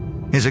head.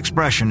 His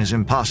expression is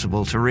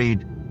impossible to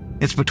read.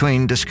 It's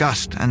between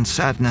disgust and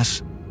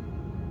sadness.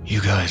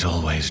 You guys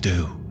always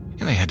do.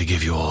 And I had to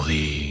give you all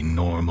the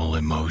normal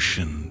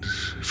emotions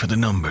for the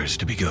numbers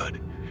to be good.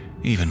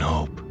 Even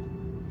hope.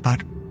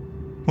 But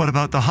what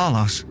about the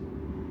hollows?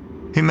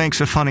 He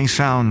makes a funny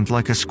sound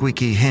like a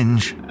squeaky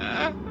hinge.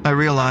 I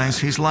realize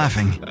he's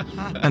laughing,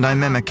 and I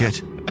mimic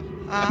it.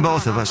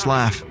 Both of us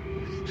laugh.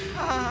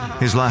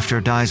 His laughter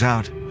dies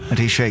out, and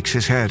he shakes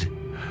his head.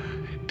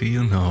 Do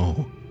you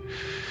know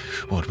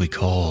what we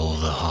call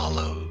the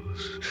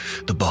hollows?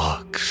 The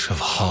box of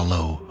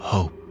hollow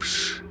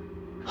hopes.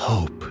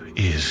 Hope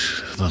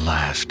is the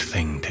last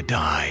thing to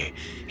die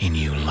in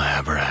you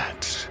lab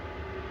rats.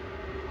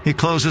 He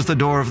closes the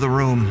door of the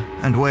room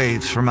and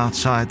waves from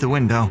outside the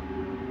window.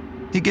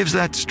 He gives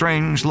that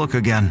strange look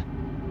again.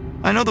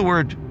 I know the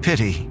word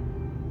pity,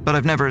 but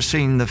I've never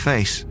seen the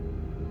face.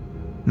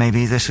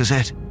 Maybe this is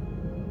it.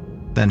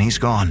 Then he's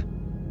gone.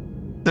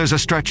 There's a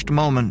stretched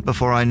moment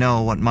before I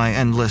know what my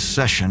endless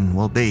session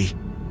will be.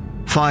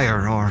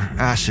 Fire or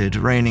acid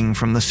raining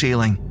from the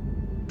ceiling.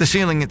 The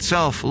ceiling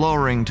itself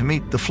lowering to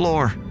meet the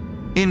floor.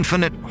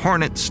 Infinite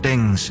hornet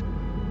stings.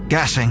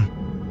 Gassing.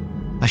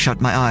 I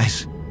shut my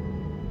eyes.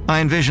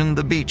 I envision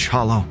the beach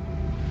hollow.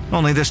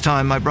 Only this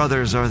time my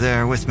brothers are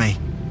there with me.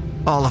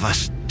 All of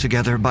us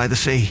together by the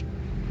sea.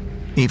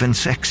 Even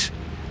 6.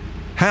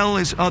 Hell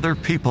is other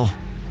people,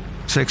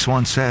 6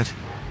 once said.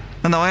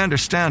 And though I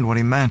understand what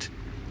he meant,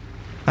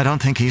 I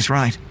don't think he's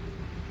right.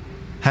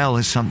 Hell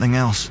is something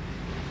else.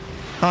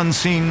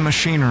 Unseen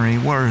machinery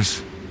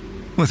whirs.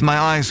 With my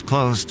eyes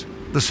closed,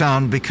 the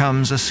sound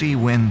becomes a sea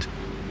wind.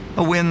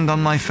 A wind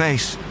on my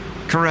face,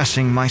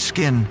 caressing my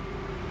skin.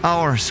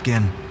 Our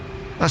skin.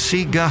 A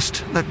sea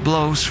gust that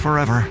blows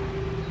forever.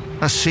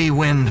 A sea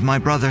wind my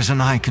brothers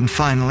and I can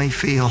finally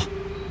feel.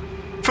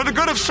 For the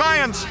good of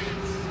science,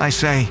 I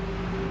say.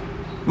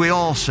 We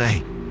all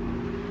say.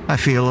 I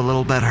feel a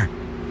little better.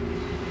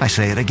 I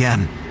say it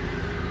again.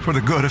 For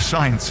the good of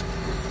science.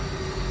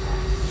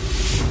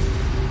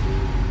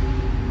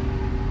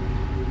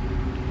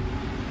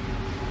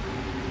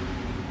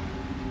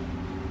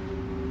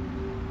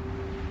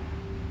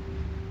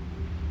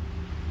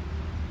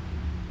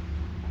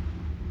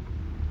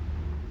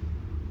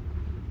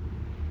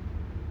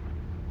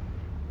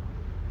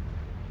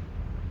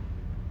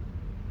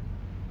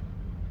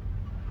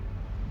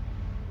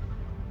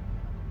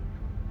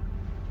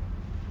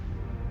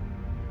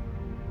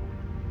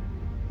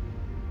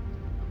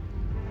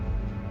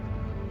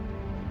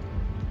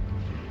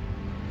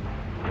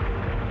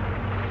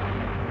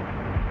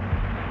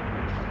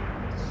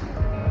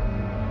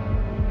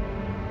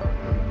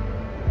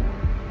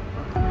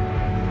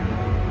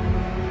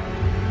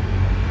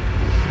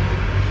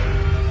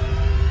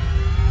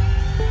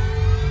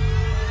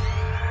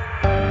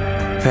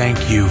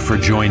 Thank you for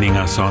joining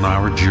us on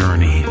our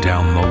journey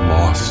down the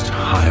Lost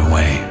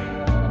Highway.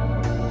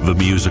 The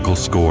musical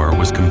score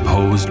was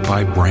composed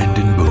by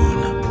Brandon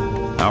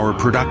Boone. Our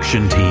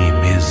production team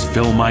is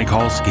Phil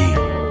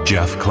Michalski,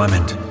 Jeff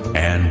Clement,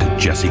 and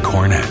Jesse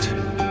Cornett.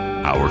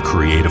 Our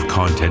creative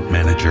content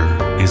manager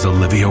is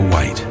Olivia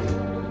White.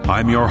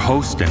 I'm your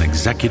host and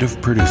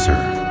executive producer,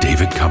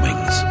 David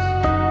Cummings.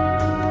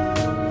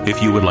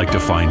 If you would like to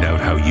find out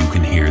how you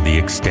can hear the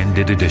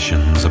extended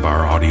editions of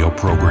our audio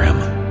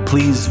program,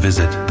 please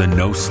visit the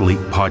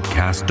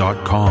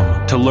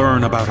NoSleepPodcast.com to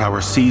learn about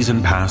our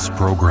Season Pass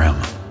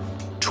program.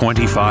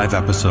 25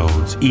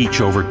 episodes, each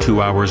over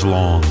 2 hours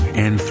long,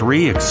 and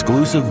 3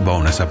 exclusive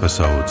bonus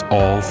episodes,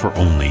 all for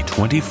only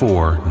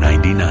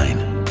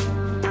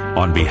 $24.99.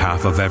 On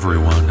behalf of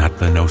everyone at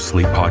the No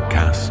Sleep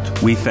Podcast,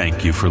 we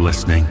thank you for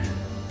listening.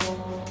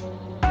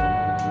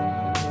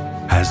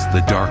 As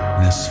the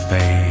darkness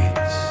fades,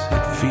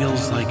 it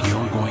feels like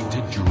you're going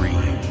to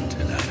dream.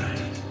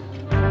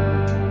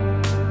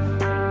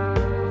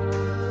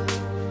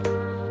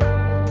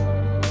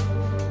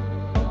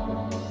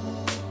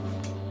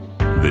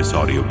 This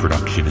audio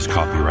production is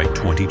copyright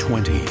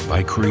 2020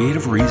 by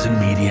Creative Reason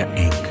Media,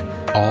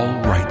 Inc., all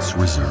rights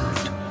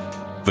reserved.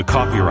 The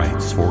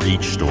copyrights for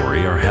each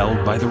story are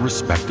held by the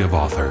respective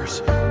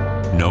authors.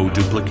 No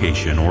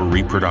duplication or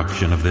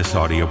reproduction of this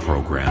audio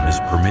program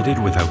is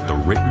permitted without the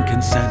written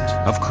consent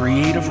of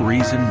Creative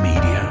Reason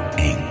Media,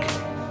 Inc.